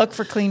 Then you Shelter. look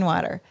for clean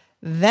water.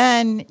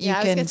 Then you Yeah, I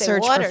was can gonna say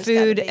search for water's gotta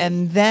food, be-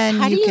 and then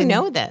How do you can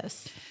know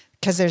this?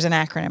 because there's an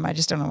acronym. I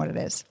just don't know what it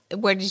is.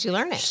 Where did you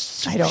learn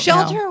it? I don't know.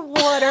 Shelter,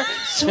 water,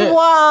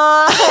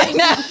 swamp.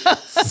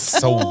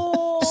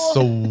 So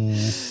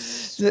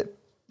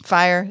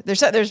Fire.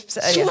 There's Now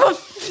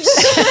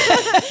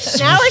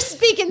we're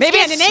speaking Maybe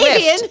it's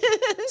Scandinavian.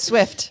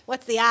 Swift.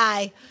 What's the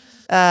I?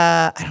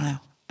 I don't know.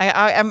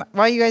 I'm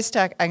while you guys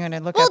talk, I'm going to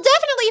look Well, up.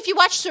 definitely if you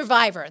watch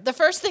Survivor, the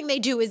first thing they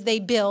do is they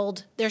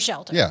build their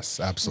shelter. yes,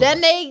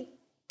 absolutely. Then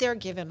they're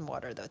given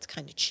water, though it's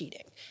kind of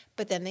cheating.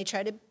 But then they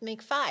try to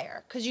make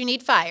fire because you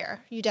need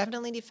fire. You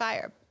definitely need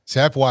fire. See,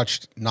 I've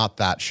watched not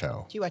that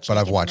show, you watch but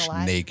I've Naked and watched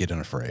Alive? Naked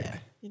and Afraid.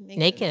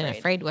 Naked and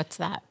Afraid. What's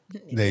that?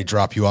 They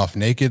drop you off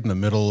naked in the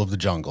middle of the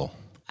jungle.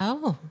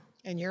 Oh,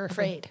 And you're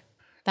afraid.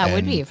 that would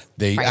And be.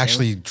 They frightening.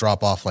 actually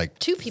drop off like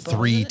Two people in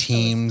three it,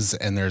 teams,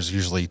 and there's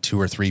usually 2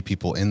 or 3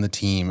 people in the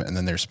team, and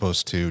then they're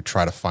supposed to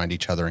try to find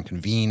each other and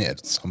convene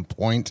at some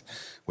point,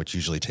 which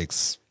usually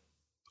takes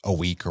a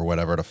week or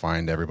whatever to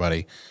find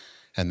everybody.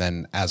 And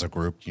then as a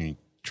group, you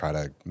try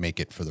to make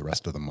it for the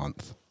rest of the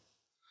month.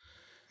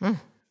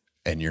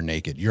 And you're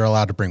naked. You're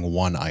allowed to bring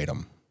one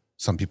item.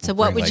 Some people So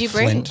what bring, would like, you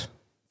bring? Flint.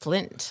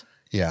 Flint.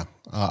 Yeah,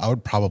 I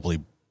would probably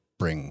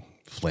bring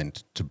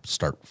flint to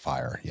start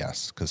fire.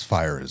 Yes, because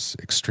fire is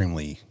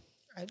extremely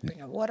I'd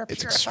bring a water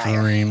it's purifier.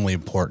 extremely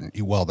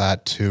important. Well,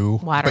 that too.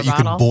 Water but you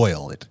bottle. can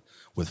boil it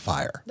with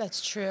fire.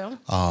 That's true.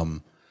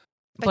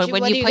 But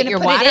when what you are put gonna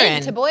your it water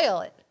in? to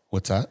boil it?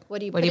 What's that?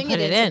 What are you What do you putting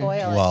put it it in in? to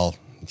boil it? Well,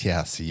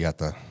 yeah. So you got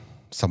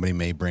somebody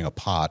may bring a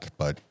pot,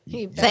 but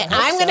Say,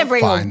 I'm going to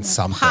bring Find a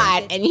something.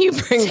 pot, and you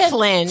bring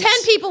Flint. 10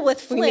 people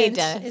with We need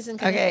flint to- isn't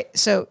going Okay,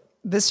 so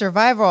the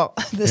survival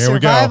here we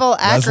go. acronym.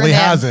 Leslie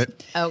has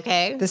it.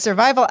 Okay. The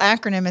survival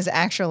acronym is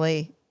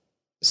actually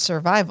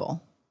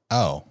survival.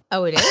 Oh,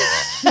 Oh, it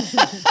is.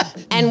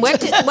 And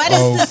what is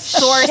the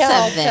source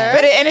of this?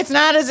 But and it's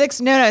not as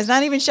no, it's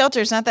not even shelter.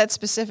 It's not that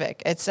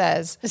specific. It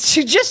says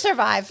to just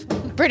survive.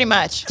 pretty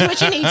much. What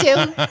you need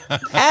to.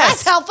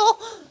 That's S helpful.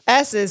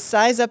 S is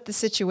size up the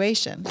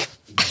situation.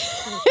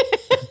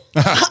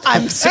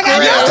 I'm screwed.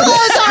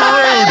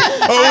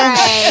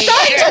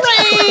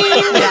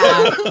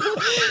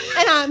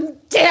 And I'm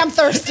damn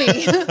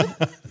thirsty.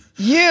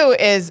 You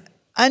is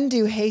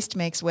undue haste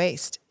makes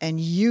waste and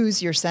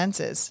use your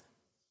senses.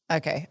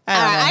 Okay.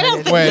 I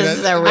don't think Wait, this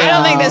is a real. I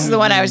don't think this is the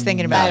one I was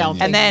thinking about. I don't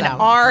think and then so.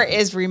 R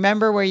is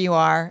remember where you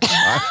are.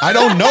 I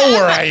don't know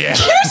where I am.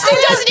 Kirsten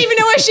doesn't even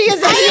know where she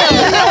is.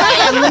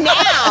 I am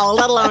now,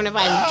 let alone if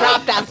I'm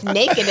dropped off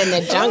naked in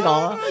the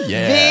jungle. V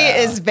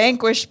is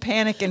vanquish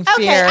panic and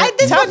fear.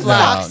 This Tough one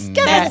love. sucks.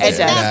 Yeah, it does.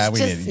 That's we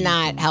just need-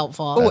 not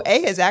helpful. Oh,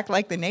 A is act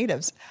like the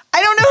natives.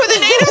 I don't know who the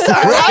natives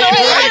are. I don't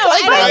even act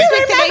like I don't them.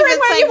 speak the Remembering native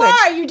where you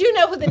language. are, you do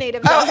know who the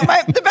natives Oh, are.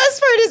 the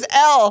best part is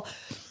L.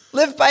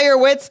 Live by your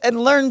wits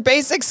and learn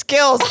basic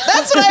skills.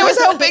 That's what I was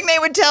hoping they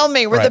would tell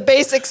me were the Right.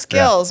 basic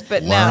skills,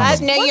 but no. Learn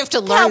No, you have to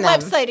What learn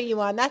them. website are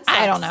you on? That's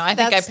I don't know. I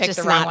think That's I picked just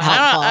the wrong not one.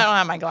 helpful. I don't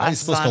have my How are you glasses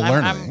supposed on. to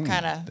learn I'm it?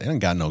 kind of. They don't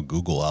got no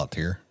Google out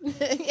here. We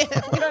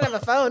don't have a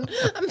phone.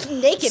 I'm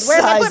naked. Where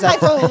did I put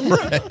Size my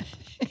phone?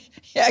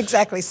 Yeah,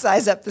 exactly.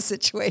 Size up the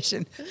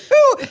situation. Who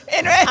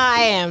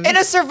I am. in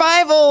a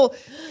survival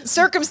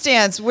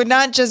circumstance would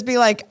not just be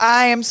like,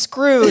 I am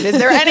screwed. Is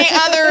there any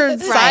other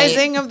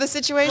sizing of the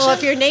situation? Well,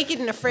 if you're naked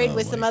and afraid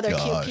with some other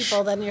gosh. cute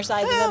people, then you're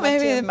sizing Well, them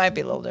maybe up it too. might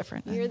be a little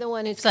different. You're the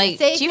one who's like,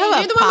 say, do you have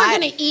you're a the one we're pot?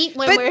 going to eat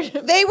when But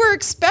we're. they were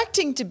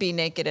expecting to be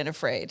naked and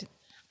afraid.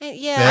 Yeah,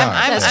 They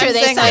are. That's true.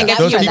 They saying, signed like, up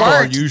Those for people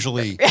that. are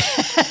usually,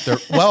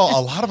 well,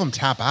 a lot of them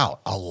tap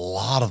out. A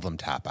lot of them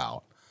tap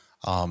out.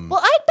 well,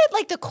 I bet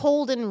like the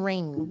cold and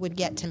rain would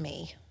get to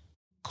me.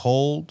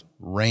 Cold,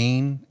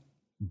 rain,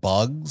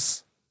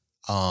 bugs,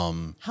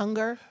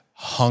 Hunger.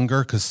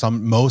 hunger, because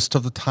most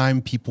of the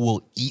time people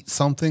will eat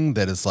something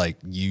that is like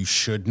you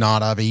should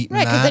not have eaten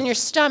Right, because that. then your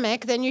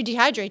stomach, then you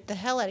dehydrate the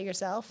hell out of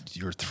yourself.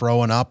 You're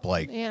throwing up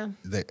like Yeah.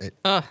 It,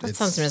 Ugh, that it's-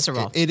 sounds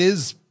miserable. It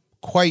is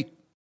quite.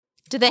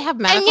 Do they have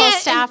medical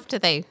yet- staff? Do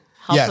they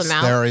help Yes, them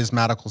out? there is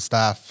medical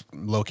staff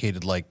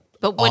located like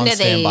But when on do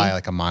they- standby,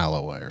 like a mile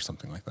away or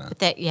something like that.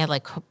 That yeah,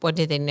 like what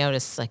did they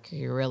notice? Like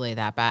you're really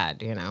that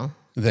bad, you know?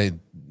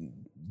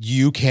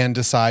 You can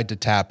decide to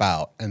tap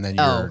out, and then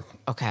you're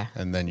okay.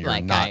 and then you're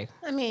Like not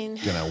I mean,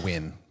 gonna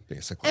win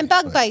basically. and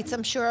bug But- bites,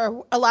 I'm sure,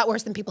 are a lot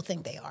worse than people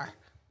think they are.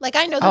 Like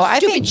I know those I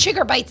stupid think-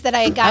 sugar bites that I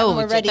had gotten Oh,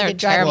 were ready they're to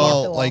drive me off the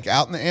Well, wall. like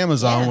out in the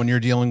Amazon, Yeah. when you're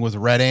dealing with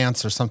red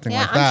ants or something Yeah,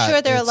 like I'm that,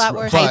 sure they're a it's- lot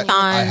worse But than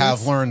I have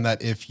Pythons. learned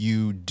that if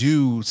you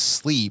do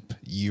sleep,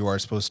 you are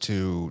supposed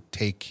to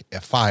take a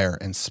fire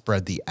and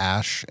spread the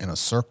ash in a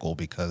circle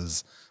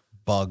because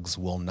bugs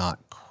will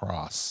not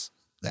cross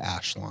the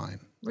ash line.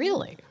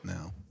 Really?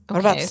 No, What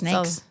about Okay, so-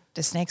 snakes?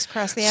 Do snakes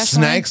cross the ash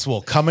line? snakes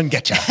will come and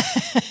get you.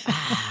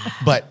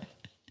 But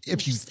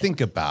if you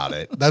think about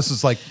it, this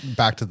is like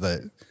back to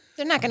the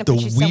they're not going to put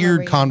you the somewhere where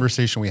weird you-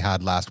 conversation we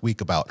had last week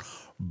about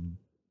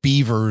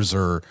beavers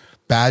or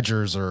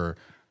badgers or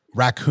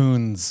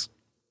raccoons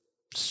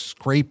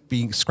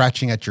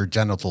scratching at your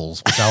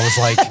genitals, which I was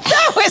like,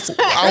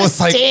 I was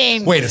like,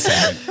 Christine. wait a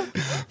second.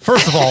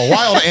 First of all,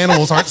 wild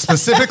animals aren't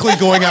specifically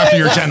going after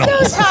your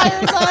genitals.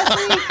 tired last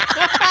week.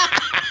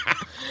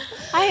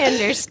 I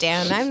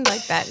understand. I'm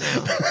like that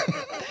now.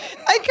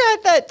 I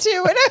got that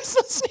too when I was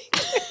listening.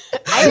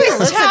 I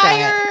was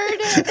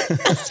Tired. I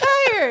was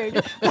tired.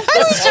 How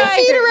would you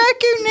feed a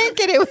raccoon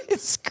naked? It would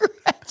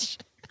scratch.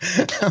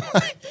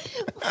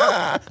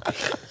 Well,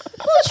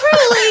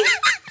 truly,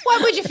 why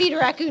would you feed a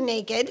raccoon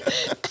naked?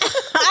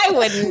 I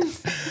wouldn't.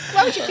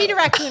 Why would you feed a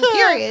raccoon,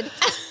 period?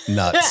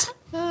 Nuts.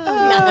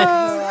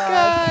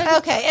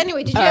 Okay,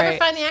 anyway, did you ever right.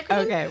 find the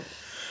acronym? Okay.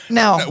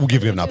 No, We'll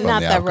give you an up on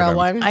Not the the real acronym.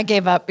 one. I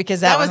gave up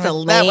because that, That was one a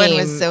was, lame. that one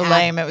was so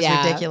lame. It was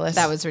yeah, ridiculous.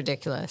 That was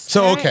ridiculous.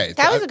 So, okay.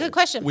 That was a good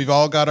question. We've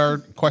all got our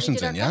We questions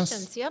did our in, yes?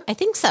 questions, Yep. I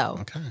think so.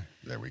 Okay,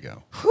 there we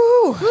go.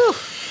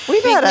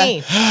 We've had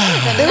Me.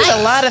 there was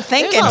a lot of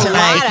thinking There's a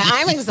tonight. lot of-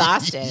 I'm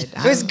exhausted.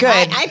 It was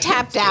good. I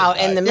tapped out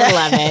in the middle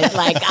of it.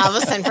 Like all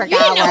of a sudden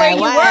forgot know where where I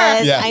you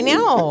was. were. Yeah. I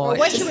know. Or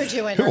what you were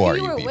doing, Who or are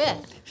who you you were people?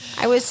 with.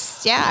 I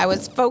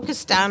was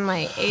focused on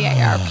my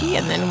AARP,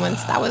 and then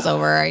once that was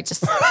over, I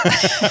just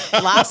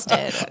lost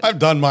it. I've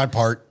done my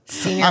part.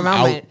 Senior I'm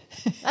moment.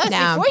 That was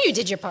No. before you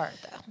did your part,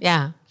 though.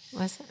 Yeah.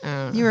 Was it? I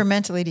don't know. You were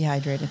mentally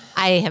dehydrated.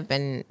 I have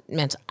been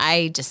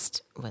I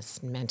just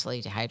was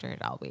mentally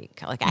dehydrated all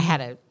week. Like I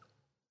had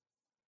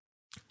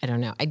I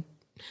don't know. I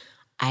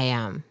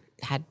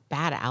had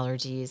bad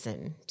allergies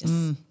and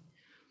just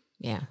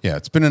yeah. Yeah,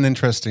 it's been an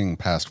interesting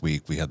past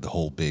week. We had the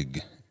whole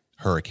big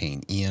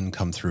Hurricane Ian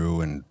come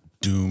through and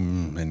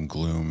doom and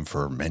gloom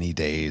for many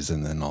days.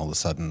 And then all of a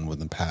sudden,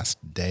 within the past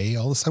day,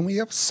 all of a sudden we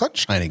have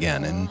sunshine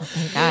again. And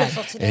Thank God.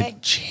 Beautiful today.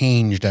 it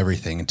changed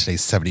everything. And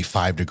today's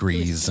 75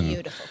 degrees. And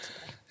Beautiful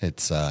today.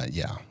 it's, up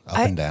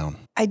and down.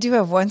 I do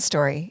have one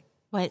story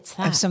What's of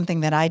that?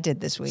 something that I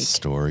did this week.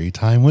 Story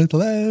time with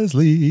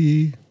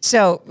Leslie.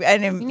 So,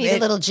 and You need a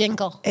little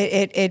jingle.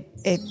 it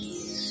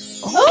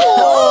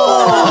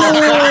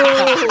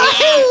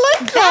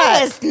That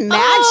was magical.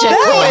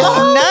 that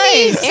was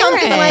nice.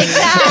 Something Aaron. like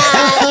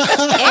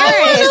that.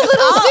 Aaron is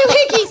little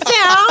doohickey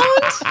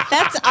sound.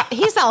 That's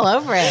he's all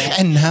over it.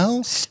 And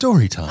now,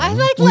 story time. I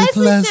like with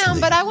Leslie's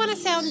sound, but I want a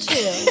sound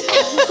too.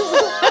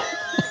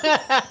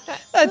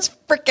 That's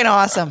freaking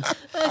awesome.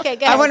 Okay,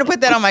 go I ahead. want to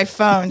put that on my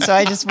phone. So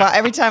I just,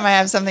 every time I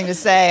have something to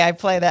say, I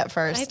play that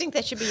first. I think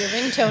that should be your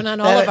ringtone on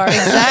all of our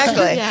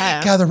Exactly.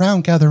 Yeah. Gather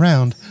round, gather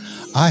round.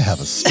 I have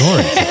a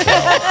story to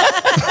tell.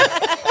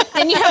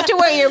 Then you have to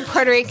wear your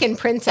Puerto Rican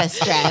princess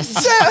dress.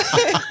 So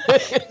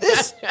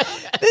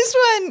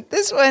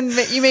this one,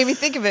 you made me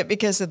think of it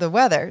because of the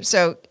weather.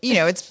 So,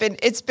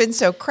 it's been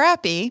so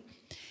crappy.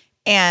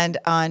 And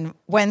on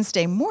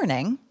Wednesday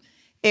morning,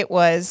 it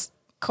was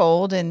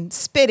cold and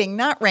spitting,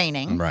 not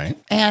raining. Right.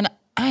 And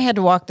I had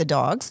to walk the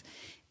dogs,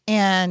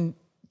 and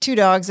 2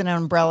 dogs and an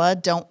umbrella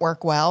don't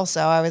work well.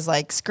 So I was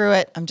like, screw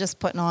it. I'm just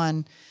putting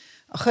on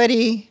a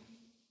hoodie,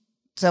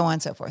 so on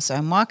and so forth. So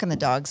I'm walking the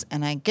dogs,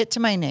 and I get to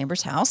my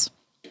neighbor's house,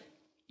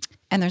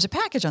 and there's a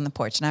package on the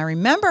porch. And I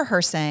remember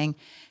her saying,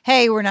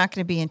 hey, we're not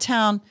going to be in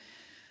town.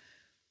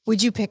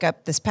 Would you pick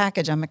up this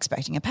package? I'm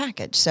expecting a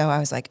package. So I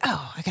was like,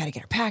 oh, I got to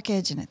get her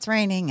package, and it's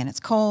raining and it's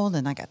cold,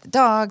 and I got the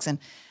dogs, and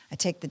I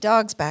take the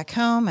dogs back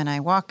home, and I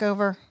walk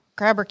over,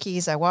 grab her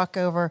keys. I walk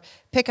over,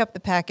 pick up the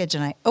package,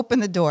 and I open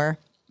the door,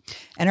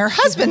 and her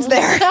husband's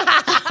there.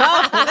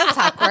 That's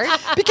awkward.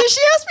 Because she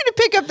asked me to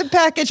pick up the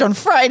package on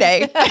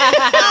Friday. And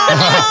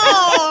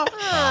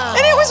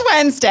it was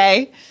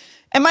Wednesday.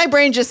 And my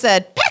brain just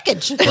said,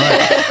 package.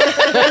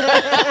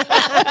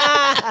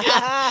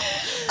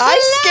 I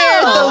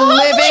scared the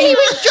living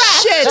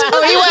shit.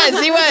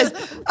 Oh, he was.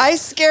 I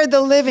scared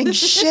the living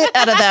shit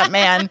out of that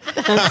man.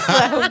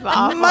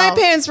 My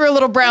pants were a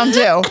little brown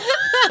too.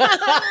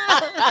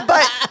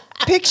 But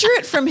picture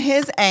it from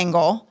his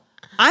angle.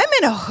 I'm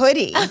in a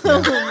hoodie.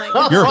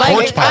 You're a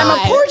porch pirate. I'm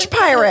a porch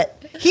pirate.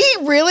 He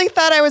really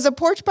thought I was a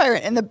porch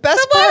pirate. And the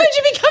best Why part. would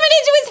you be coming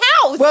into his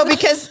house? Well,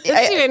 because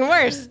It's even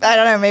worse. I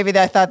don't know. Maybe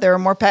I thought there were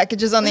more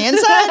packages on the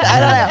inside. I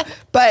don't know.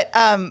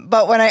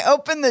 But when I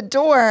opened the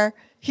door,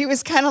 he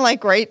was kind of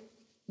like right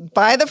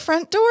by the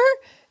front door.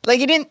 Like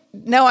he didn't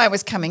know I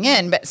was coming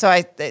in, but so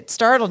it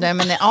startled him,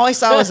 and then all I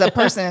saw was a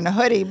person in a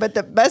hoodie. But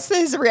the best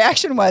his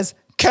reaction was,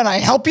 "Can I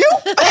help you?"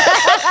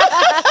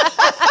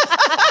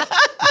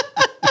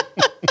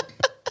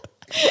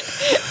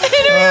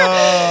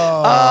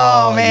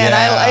 Oh man,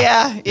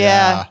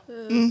 yeah.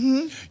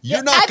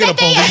 You're not going to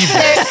believe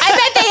this. I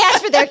bet they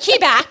asked for their key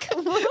back.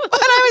 And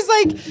I was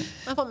like,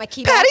 I want my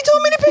key Patty back.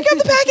 told me to pick up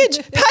the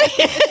package.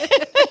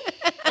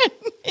 Patty.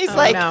 He's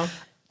like, no.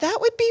 that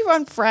would be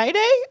on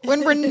Friday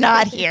when we're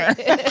not here.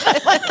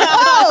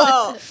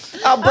 Oh,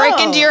 I'll break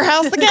into your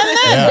house again then.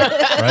 Yeah,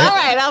 All right?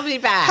 right, I'll be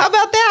back. How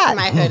about that?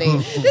 my hoodie?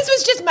 This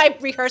was just my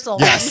rehearsal.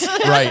 Yes,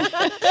 right.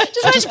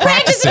 Just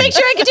practice to make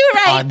sure I can do it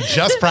right. I'm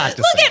just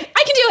practicing. Look at,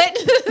 I can do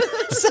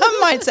it. Some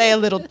might say a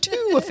little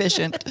too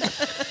efficient.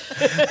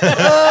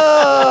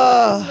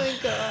 Oh,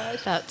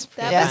 That's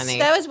pretty Yes. funny.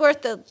 That was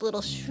worth the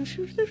little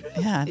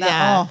yeah.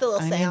 Yeah. the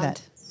little I need sound.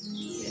 that.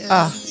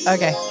 Oh,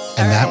 okay.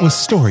 And that was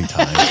story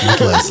time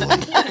with Leslie.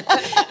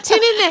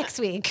 Tune in next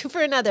week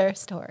for another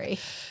story.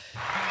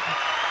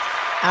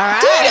 All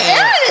right. Dude,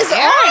 Erin is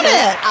on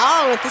it.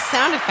 Oh, with the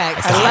sound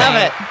effects. I love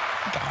it.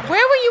 Where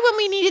were you when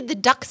we needed the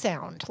duck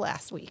sound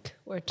last week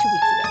or 2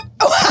 weeks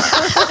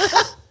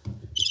ago?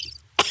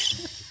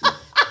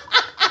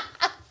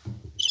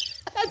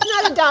 That's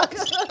not a duck.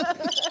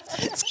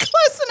 It's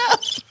close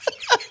enough.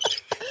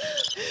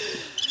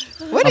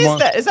 What is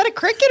that? Is that a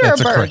cricket or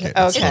It's a a bird? cricket.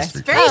 It's Okay. supposed to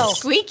be Very Oh,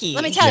 squeaky.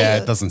 Let me tell Yeah,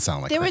 you. it doesn't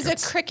sound like There was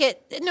crickets. a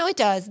cricket. No, it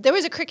does. There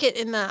was a cricket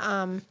in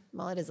the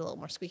well, it is a little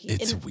more squeaky.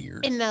 It's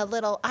weird. In the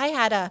little, I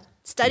had a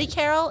study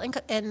carrel,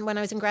 and when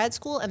I was in grad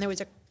school, and there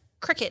was a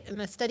cricket in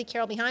the study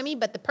carrel behind me,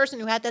 but the person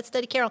who had that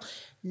study carrel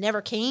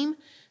never came,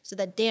 so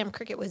that damn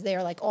cricket was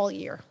there like all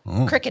year,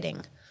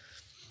 cricketing.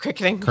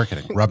 cricketing.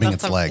 Cricketing, rubbing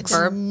That's its a legs.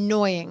 verb.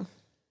 Annoying.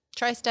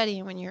 Try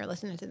studying when you're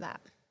listening to that.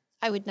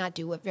 I would not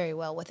do it very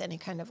well with any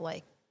kind of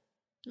like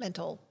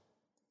mental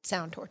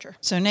sound torture.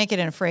 So Naked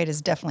and Afraid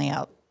is definitely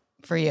out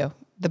for you.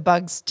 The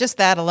bugs, just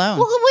that alone.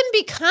 Well, it wouldn't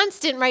be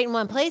constant right in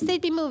one place.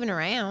 They'd be moving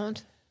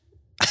around.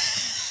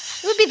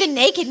 It would be the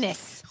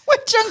nakedness.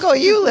 What jungle are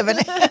you living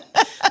in? Well,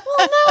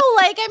 no,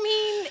 like, I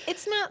mean,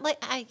 it's not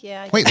like,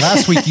 Wait,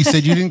 last week you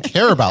said you didn't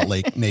care about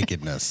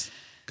nakedness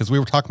because we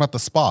were talking about the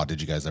spa.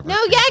 Did you guys ever? No,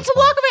 experience yeah, I the can spa?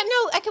 walk around.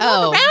 No, I can walk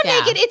Oh, around yeah.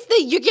 naked.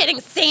 It's you're getting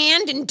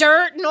sand and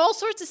dirt and all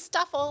sorts of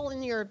stuff all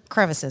in your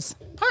Crevices.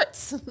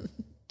 parts.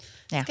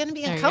 Yeah. It's going to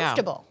be There you go.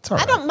 uncomfortable. all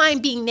I right. don't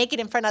mind being naked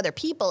in front of other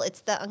people.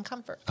 It's the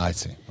uncomfort. I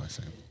see.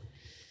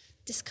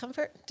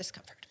 Discomfort.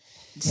 Discomfort.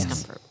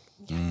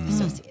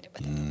 Associated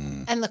with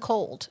it. And the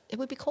cold. It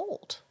would be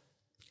cold.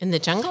 In the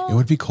jungle? It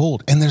would be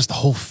cold. And there's the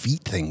whole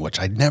feet thing, which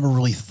I'd never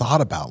really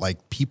thought about.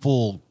 Like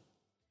people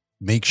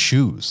make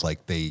shoes,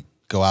 like they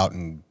go out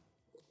and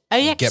Oh,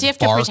 yeah, because get you have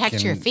to bark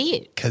protect your and-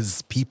 feet.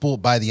 Because people,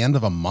 by the end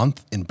of a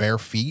month in bare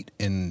feet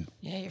in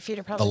Yeah, your feet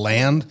are the probably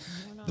land,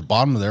 the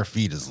bottom of their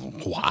feet is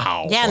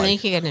wow. Yeah, and then you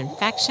Like, can get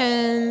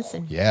infections.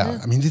 And, yeah.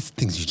 I mean, these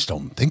things you just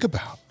don't think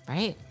about.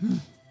 Right.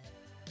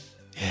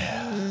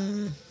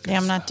 Yeah,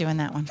 I'm not doing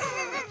that one.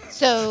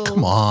 So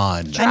Come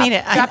on. I need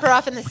it. drop her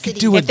off in the city.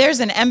 do If there's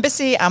an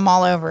embassy, I'm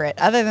all over it.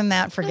 Other than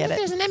that, I forget think it.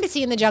 there's an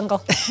embassy in the jungle.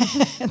 Could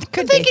I'm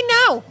be. thinking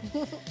no.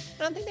 I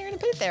don't think they're going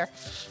to put it there.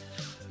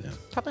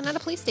 Probably not a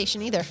police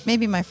station either.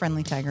 Maybe my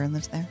friendly tiger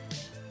lives there.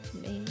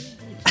 Maybe.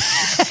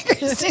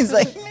 Christine's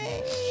like,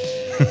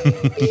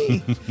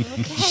 maybe.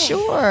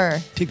 Sure.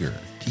 Tigger.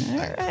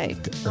 All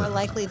right. More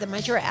likely than my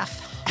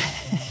giraffe.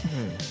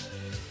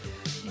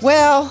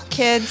 Well,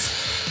 kids,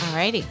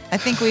 Alrighty. I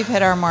think we've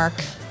hit our mark.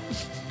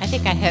 I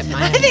think I hit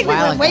mine. I think a we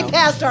while went way ago.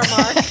 past our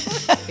mark.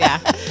 Yeah.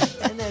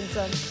 And then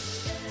some.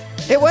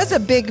 It was a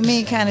big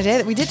me kind of day.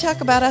 That we did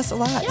talk about us a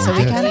lot, so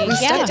we kind of we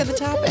stuck Yeah. to the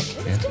topic.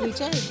 We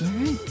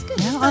did.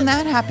 Now, on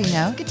that happy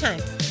note, Good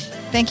times.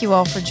 thank you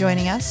all for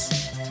joining us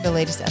for the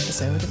latest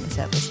episode of the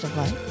Set List of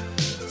Life.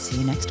 See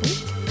you next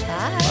week.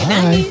 Bye. Good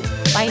night.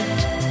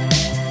 Bye.